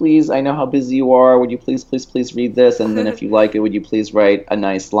please, I know how busy you are. Would you please read this? And then if you like it, would you please write a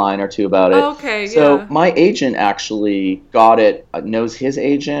nice line or two about it? Okay, So my agent actually got it, knows his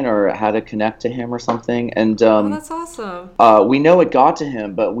agent or how to connect to him or something. And that's awesome. we know it got to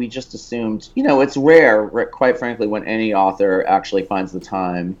him, but we just assumed, it's rare, quite frankly, when any author actually finds the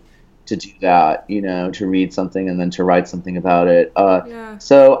time to do that, to read something and then to write something about it.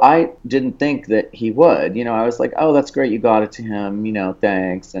 So I didn't think that he would. I was like, oh, that's great, you got it to him,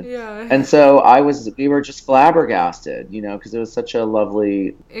 thanks. And so we were just flabbergasted, because it was such a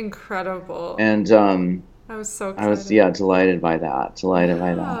lovely, incredible. And I was so excited. I was delighted by that.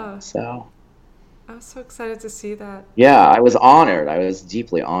 So I was so excited to see that. Yeah, I was honored. I was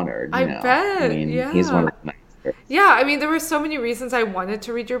deeply honored. I bet. I mean, he's one of the nicest Yeah, I mean, there were so many reasons I wanted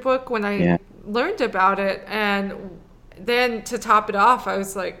to read your book when I learned about it. And then to top it off, I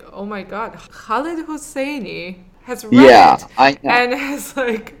was like, oh my God, Khalid Hosseini has read it I know. and has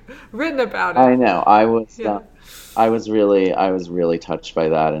like written about it. I know. I was really touched by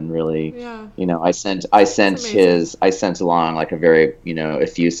that, and really, I sent along like a very,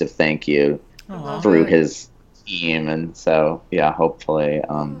 effusive thank you through his team, and so hopefully,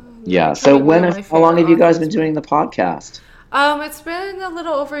 So how long have you guys been doing the podcast? It's been a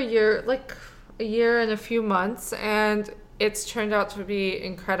little over a year, like a year and a few months, and it's turned out to be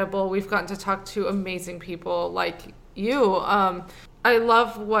incredible. We've gotten to talk to amazing people like you. I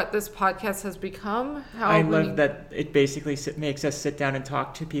love what this podcast has become. I love that it basically makes us sit down and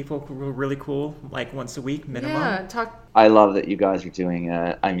talk to people who are really cool, like once a week minimum. Yeah, I love that you guys are doing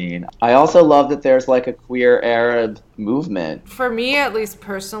it. I mean, I also love that there's like a queer Arab movement. For me, at least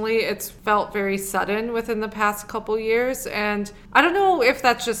personally, it's felt very sudden within the past couple years. And I don't know if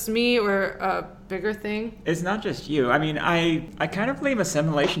that's just me or a bigger thing. It's not just you. I mean, I kind of blame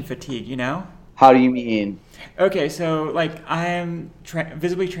assimilation fatigue, How do you mean? Okay, so like I'm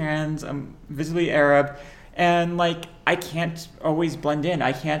visibly trans, I'm visibly Arab, and like I can't always blend in.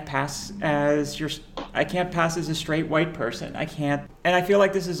 I can't pass as a straight white person. I can't, and I feel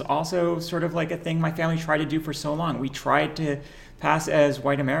like this is also sort of like a thing my family tried to do for so long. We tried to pass as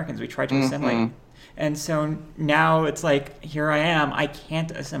white Americans. We tried to assimilate. And so now it's like, here I am, I can't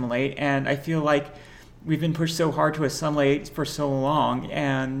assimilate, and I feel like we've been pushed so hard to assimilate for so long,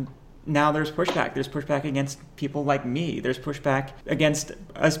 and now there's pushback. There's pushback against people like me. There's pushback against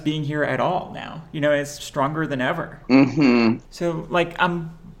us being here at all now. It's stronger than ever. So, like,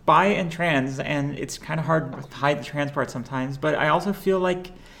 I'm bi and trans, and it's kind of hard to hide the trans part sometimes, but I also feel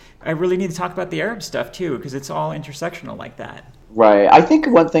like I really need to talk about the Arab stuff, too, because it's all intersectional like that. Right. I think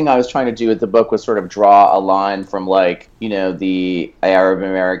one thing I was trying to do with the book was sort of draw a line from like, the Arab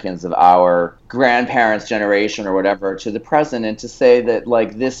Americans of our grandparents' generation or whatever to the present, and to say that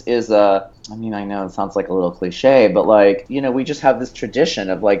like this is I know it sounds like a little cliche, but like, we just have this tradition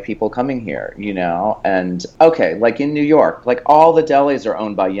of like people coming here, and okay, like in New York, like all the delis are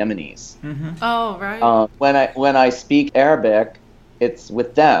owned by Yemenis. Oh, right. When I speak Arabic, it's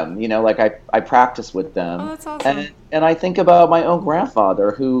with them, like I practice with them. Oh, that's awesome. And I think about my own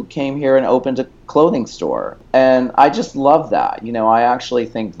grandfather who came here and opened a clothing store. And I just love that. I actually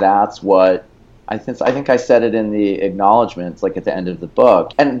think that's what, I think I said it in the acknowledgments, like at the end of the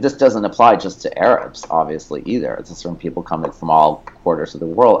book. And this doesn't apply just to Arabs, obviously, either. It's just from people coming from all quarters of the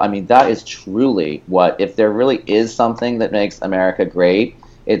world. I mean, that is truly what, if there really is something that makes America great,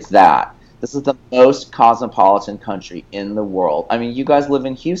 it's that. This is the most cosmopolitan country in the world. I mean, you guys live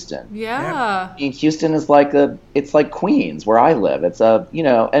in Houston. Yeah. I mean, Houston is it's like Queens, where I live. It's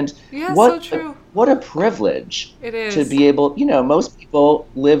and so true. What a privilege it is to be able, most people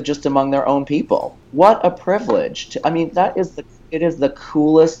live just among their own people. What a privilege. It is the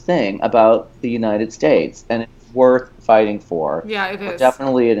coolest thing about the United States, and it's worth fighting for. Yeah, it is. We're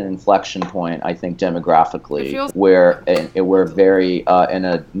definitely at an inflection point, I think, demographically, where we're very in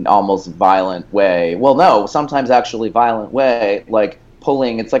an almost violent way. Well, no, sometimes actually violent way, like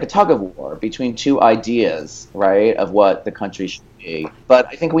it's like a tug of war between two ideas, right, of what the country should be. But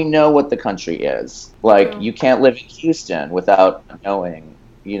I think we know what the country is. Like, you can't live in Houston without knowing,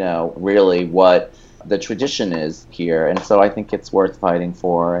 really what the tradition is here, and so I think it's worth fighting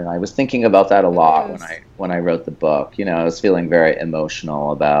for. And I was thinking about that a lot when I wrote the book. I was feeling very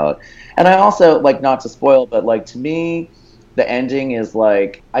emotional about, and I also, like, not to spoil, but like, to me, the ending is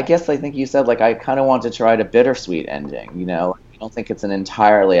like, I think you said, like, I kind of want to write a bittersweet ending. I don't think it's an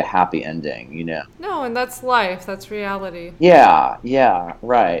entirely a happy ending. No, and that's life. That's reality. Yeah,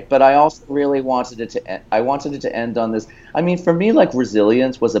 right. But I also really wanted it to end on this. I mean, for me, like,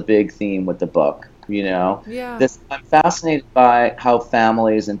 resilience was a big theme with the book. Yeah. I'm fascinated by how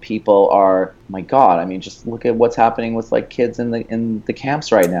families and people are. My God, I mean, just look at what's happening with like kids in the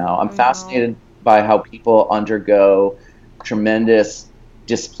camps right now. I'm fascinated by how people undergo tremendous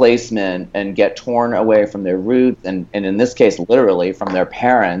displacement and get torn away from their roots, and in this case, literally from their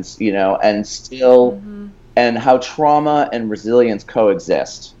parents. And still, and how trauma and resilience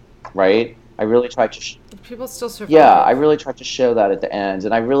coexist. Right. I really tried to. People still survive. Yeah, I really tried to show that at the end,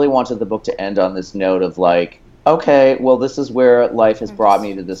 and I really wanted the book to end on this note of like, okay, well, this is where life has brought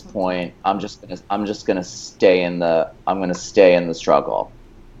me to this point. I'm just gonna stay in the struggle,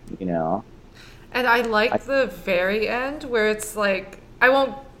 And I like the very end where it's like, I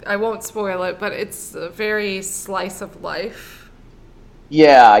won't spoil it, but it's a very slice of life.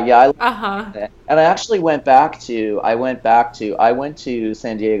 Yeah. And I actually went to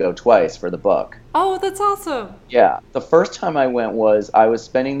San Diego twice for the book. Oh, that's awesome. Yeah, the first time I went was I was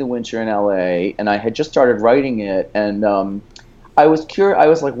spending the winter in LA, and I had just started writing it, and I was curious. I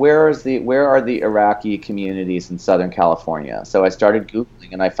was like, where are the Iraqi communities in Southern California? So I started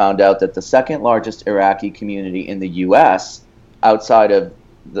Googling, and I found out that the second largest Iraqi community in the U.S. outside of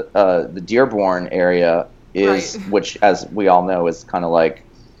the Dearborn area is, Right. which, as we all know, is kind of like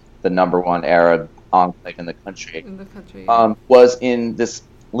the number one Arab enclave in the country, In the country, yeah. was in this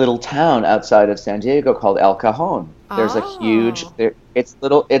little town outside of San Diego called El Cajon. There's a huge, Oh.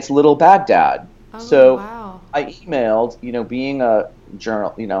 it's little Baghdad. Oh, So wow. I emailed, being a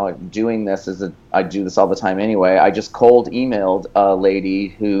journal, doing this I do this all the time anyway. I just cold emailed a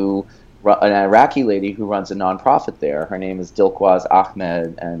lady an Iraqi lady who runs a nonprofit there. Her name is Dilquaz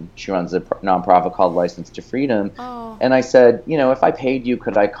Ahmed, and she runs a nonprofit called License to Freedom. Oh, And I said, if I paid you,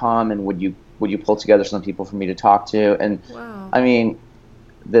 could I come, and would you pull together some people for me to talk to? And wow. I mean,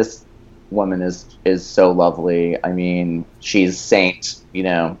 this woman is so lovely. I mean, she's saint,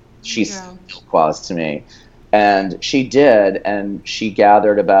 she's Yeah. Dilquaz to me. And she did, and she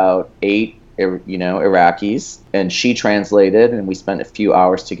gathered about 8 Iraqis, and she translated, and we spent a few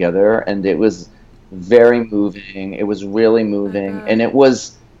hours together, and it was very moving. It was really moving, bet. and it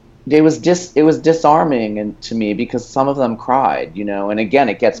was disarming and to me, because some of them cried, and again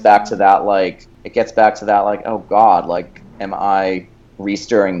it gets back to that, like, oh God, like, am I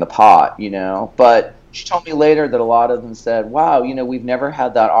restirring the pot, but she told me later that a lot of them said, wow, we've never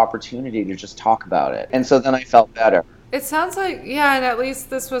had that opportunity to just talk about it. And so then I felt better. It sounds like, yeah, and at least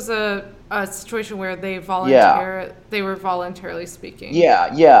this was a situation where Yeah. they were voluntarily speaking.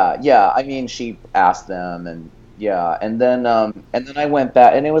 Yeah. I mean, she asked them, and yeah, and then I went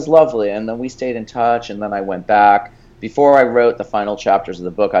back, and it was lovely. And then we stayed in touch, and then I went back. Before I wrote the final chapters of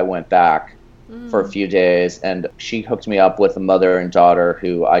the book, I went back for a few days, and she hooked me up with a mother and daughter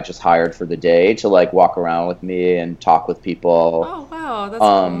who I just hired for the day to, like, walk around with me and talk with people. Oh, wow, that's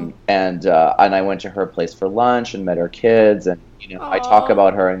cool. And I went to her place for lunch and met her kids, and I talk Aw.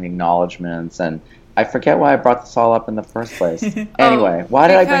 about her in acknowledgments, and I forget why I brought this all up in the first place. Anyway, why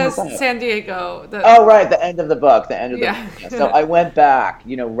did I bring this Because up? San Diego. Oh, right, the end of the book, Yeah. So I went back,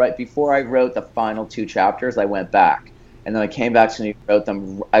 right before I wrote the final 2 chapters, I went back, and then I came back to New York,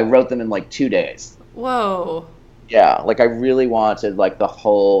 I wrote them in like 2 days. Whoa. Yeah, like I really wanted, like,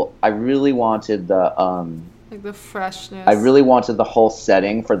 I really wanted Like the freshness. I really wanted the whole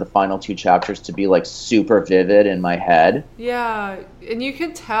setting for the final 2 chapters to be, like, super vivid in my head. Yeah, and you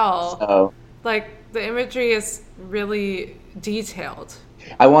can tell. So Like, the imagery is really detailed.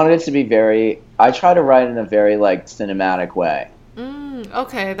 I wanted it to be I try to write in a very, like, cinematic way.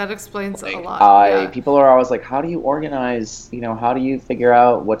 Okay, that explains a Like, lot. Yeah. people are always like, how do you organize, how do you figure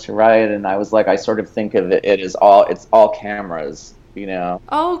out what to write? And I was like, I sort of think of it as it's all cameras,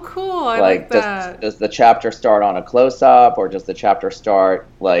 Oh, cool. I like that. does the chapter start on a close-up, or does the chapter start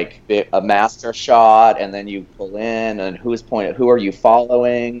like a master shot, and then you pull in, and who are you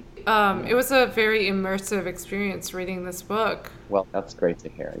following? It was a very immersive experience reading this book. Well, that's great to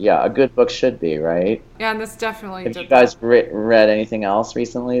hear. Yeah, a good book should be, right? Yeah, and this definitely Have did you guys that. read anything else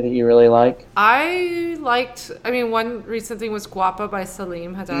recently that you really like? One recent thing was Guapa by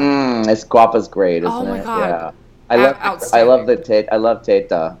Salim Haddad. It's Guapa's great, isn't Oh my it? God. Yeah. I love I love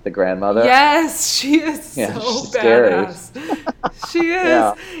Teta, the grandmother. Yes, she is Yeah, so she's scary. badass. She is.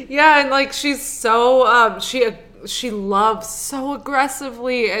 Yeah. Yeah, and like she's so she loves so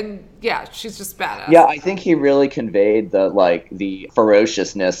aggressively, and yeah, she's just badass. Yeah, I think he really conveyed the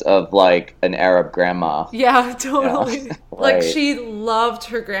ferociousness of, like, an Arab grandma. Yeah, totally. Yeah. Like Right. she loved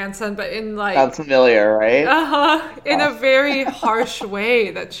her grandson, but in like Sounds familiar, right? in a very harsh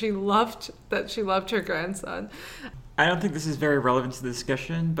way that she loved her grandson. I don't think this is very relevant to the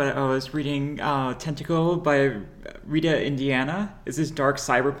discussion, but I was reading Tentacle by Rita Indiana. It's this dark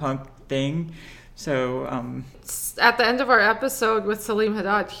cyberpunk thing. So, At the end of our episode with Salim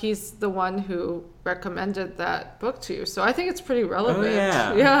Haddad, he's the one who recommended that book to you. So I think it's pretty relevant.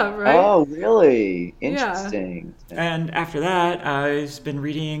 yeah. Yeah, right? Oh, really? Yeah. Interesting. and after that, I've been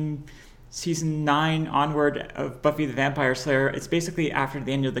reading season 9 onward of Buffy the Vampire Slayer. It's basically after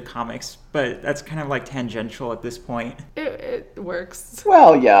the end of the comics, but that's kind of like tangential at this point. It works.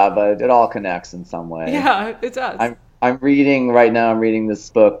 Well, yeah, but it all connects in some way. Yeah, it does. I'm reading this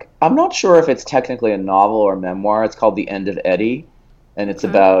book. I'm not sure if it's technically a novel or a memoir. It's called The End of Eddie, and it's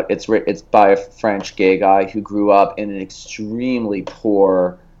by a French gay guy who grew up in an extremely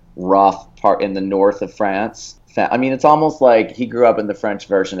poor, rough part in the north of France. I mean, it's almost like he grew up in the French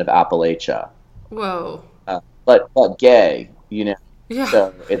version of Appalachia, Whoa. but gay, Yeah.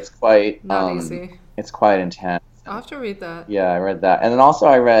 So it's quite Not easy. It's quite intense. I'll have to read that. Yeah, I read that, and then also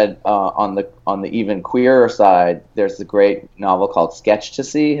I read on the even queerer side. There's a great novel called Sketch to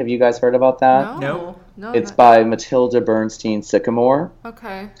See. Have you guys heard about that? No. No. It's by Matilda Bernstein Sycamore.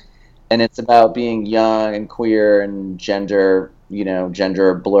 Okay. And it's about being young and queer and gender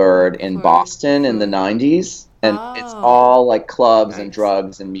blurred in Boston in the 90s. And it's all like clubs and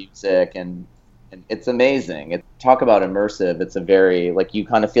drugs and music, and it's amazing. Talk about immersive. It's a very, like, you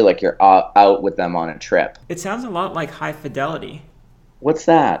kind of feel like you're out with them on a trip. It sounds a lot like High Fidelity. What's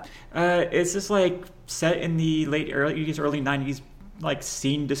that? It's just like set in the early 90s, like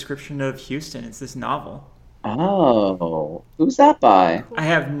scene description of Houston. It's this novel. Oh, who's that by? I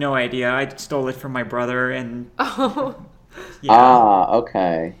have no idea. I stole it from my brother, and yeah.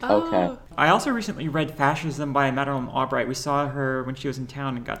 Okay. I also recently read Fascism by Madeleine Albright. We saw her when she was in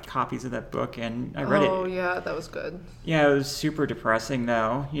town and got copies of that book, and I read it. Oh, yeah, that was good. Yeah, it was super depressing,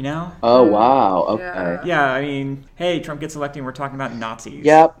 though, you know? Oh, wow, okay. Yeah, I mean, hey, Trump gets elected and we're talking about Nazis.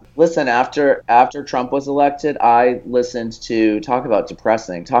 Yep. Listen, after Trump was elected, I listened to, talk about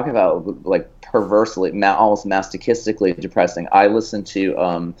like perversely, almost masochistically depressing. I listened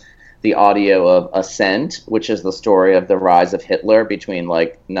to the audio of Ascent, which is the story of the rise of Hitler between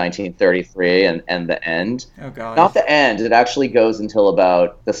like 1933 and the end. Oh, God. Not the end. It actually goes until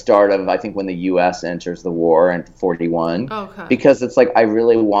about the start of, I think, when the U.S. enters the war in 1941. Okay. Because it's like I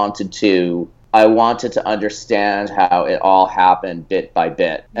wanted to understand how it all happened bit by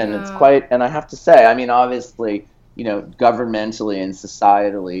bit. And it's quite, and I have to say, I mean, obviously, governmentally and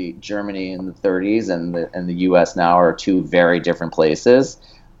societally, Germany in the 30s and the U.S. now are two very different places.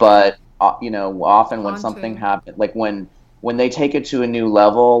 But, often when something happens, like when they take it to a new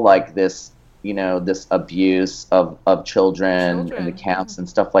level, like this, this abuse of children in the camps and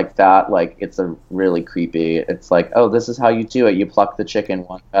stuff like that, like it's a really creepy. It's like, oh, this is how you do it. You pluck the chicken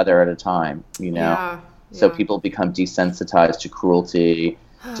one feather at a time, So people become desensitized to cruelty,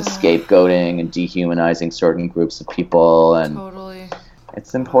 to scapegoating and dehumanizing certain groups of people. And totally.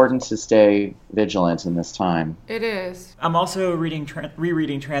 It's important to stay vigilant in this time. It is. I'm also rereading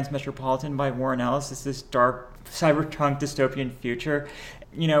Transmetropolitan by Warren Ellis. It's this dark cyberpunk dystopian future,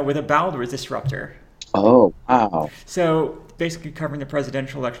 with a bowel disruptor. Oh, wow. So basically covering the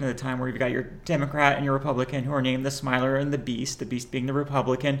presidential election at the time where you've got your Democrat and your Republican who are named the Smiler and the Beast being the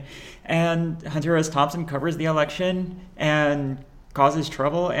Republican. And Hunter S. Thompson covers the election and causes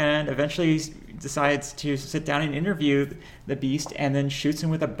trouble and eventually decides to sit down and interview the Beast and then shoots him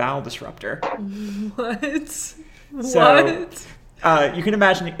with a bowel disruptor. What? So, you can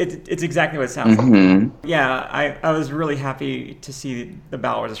imagine it's exactly what it sounds like. Yeah, I was really happy to see the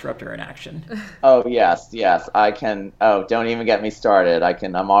bowel disruptor in action. Oh, yes, I can. Oh, don't even get me started.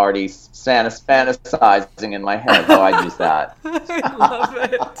 I'm already fantasizing in my head how I'd use that. I love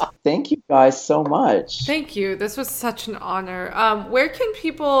it. Thank you guys so much. Thank you. This was such an honor. Where can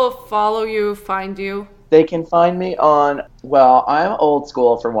people follow you, find you? They can find me on, well, I'm old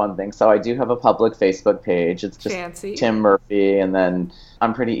school for one thing, so I do have a public Facebook page. It's just Fancy. Tim Murphy, and then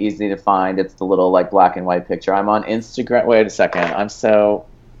I'm pretty easy to find. It's the little, like, black and white picture. I'm on Instagram. Wait a second.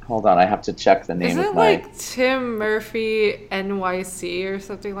 Hold on. I have to check the name Isn't of it my... like Tim Murphy NYC or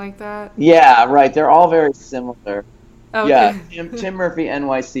something like that? Yeah, right. They're all very similar. Okay. Yeah, Tim Murphy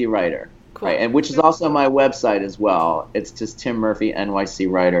NYC writer. Cool. Right, and which is also my website as well. It's just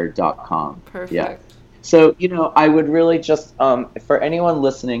timmurphynycwriter.com. Perfect. Yeah. So, I would really just, for anyone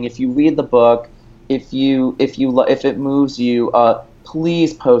listening, if you read the book, if it moves you,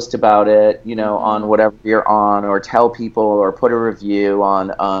 please post about it, on whatever you're on, or tell people, or put a review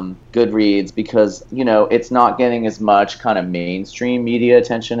on Goodreads, because, it's not getting as much kind of mainstream media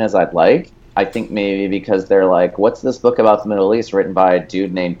attention as I'd like. I think maybe because they're like, what's this book about the Middle East written by a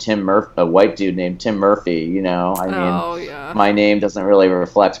dude named Tim Murphy, a white dude named Tim Murphy, My name doesn't really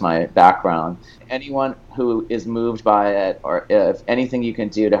reflect my background. Anyone who is moved by it, or if anything you can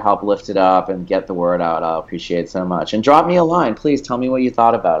do to help lift it up and get the word out, I'll appreciate so much. And drop me a line, please. Tell me what you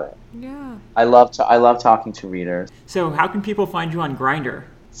thought about it. Yeah. I love talking to readers. So how can people find you on Grindr?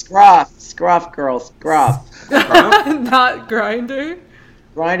 Scruff, girls, scruff. Not Grindr.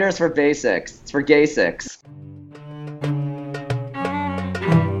 Grindr's for basics. It's for gay-sics.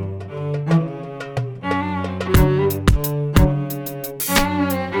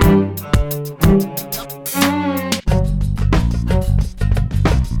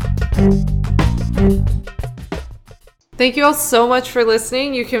 Thank you all so much for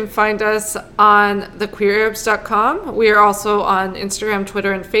listening. You can find us on thequeerarabs.com. We are also on Instagram,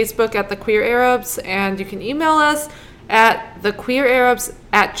 Twitter, and Facebook at The Queer Arabs, and you can email us at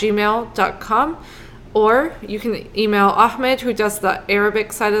thequeerarabs@gmail.com, or you can email Ahmed, who does the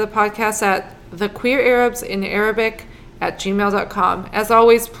Arabic side of the podcast, at thequeerarabsinarabic@gmail.com. As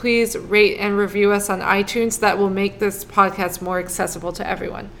always, please rate and review us on iTunes. That will make this podcast more accessible to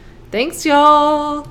everyone. Thanks, y'all.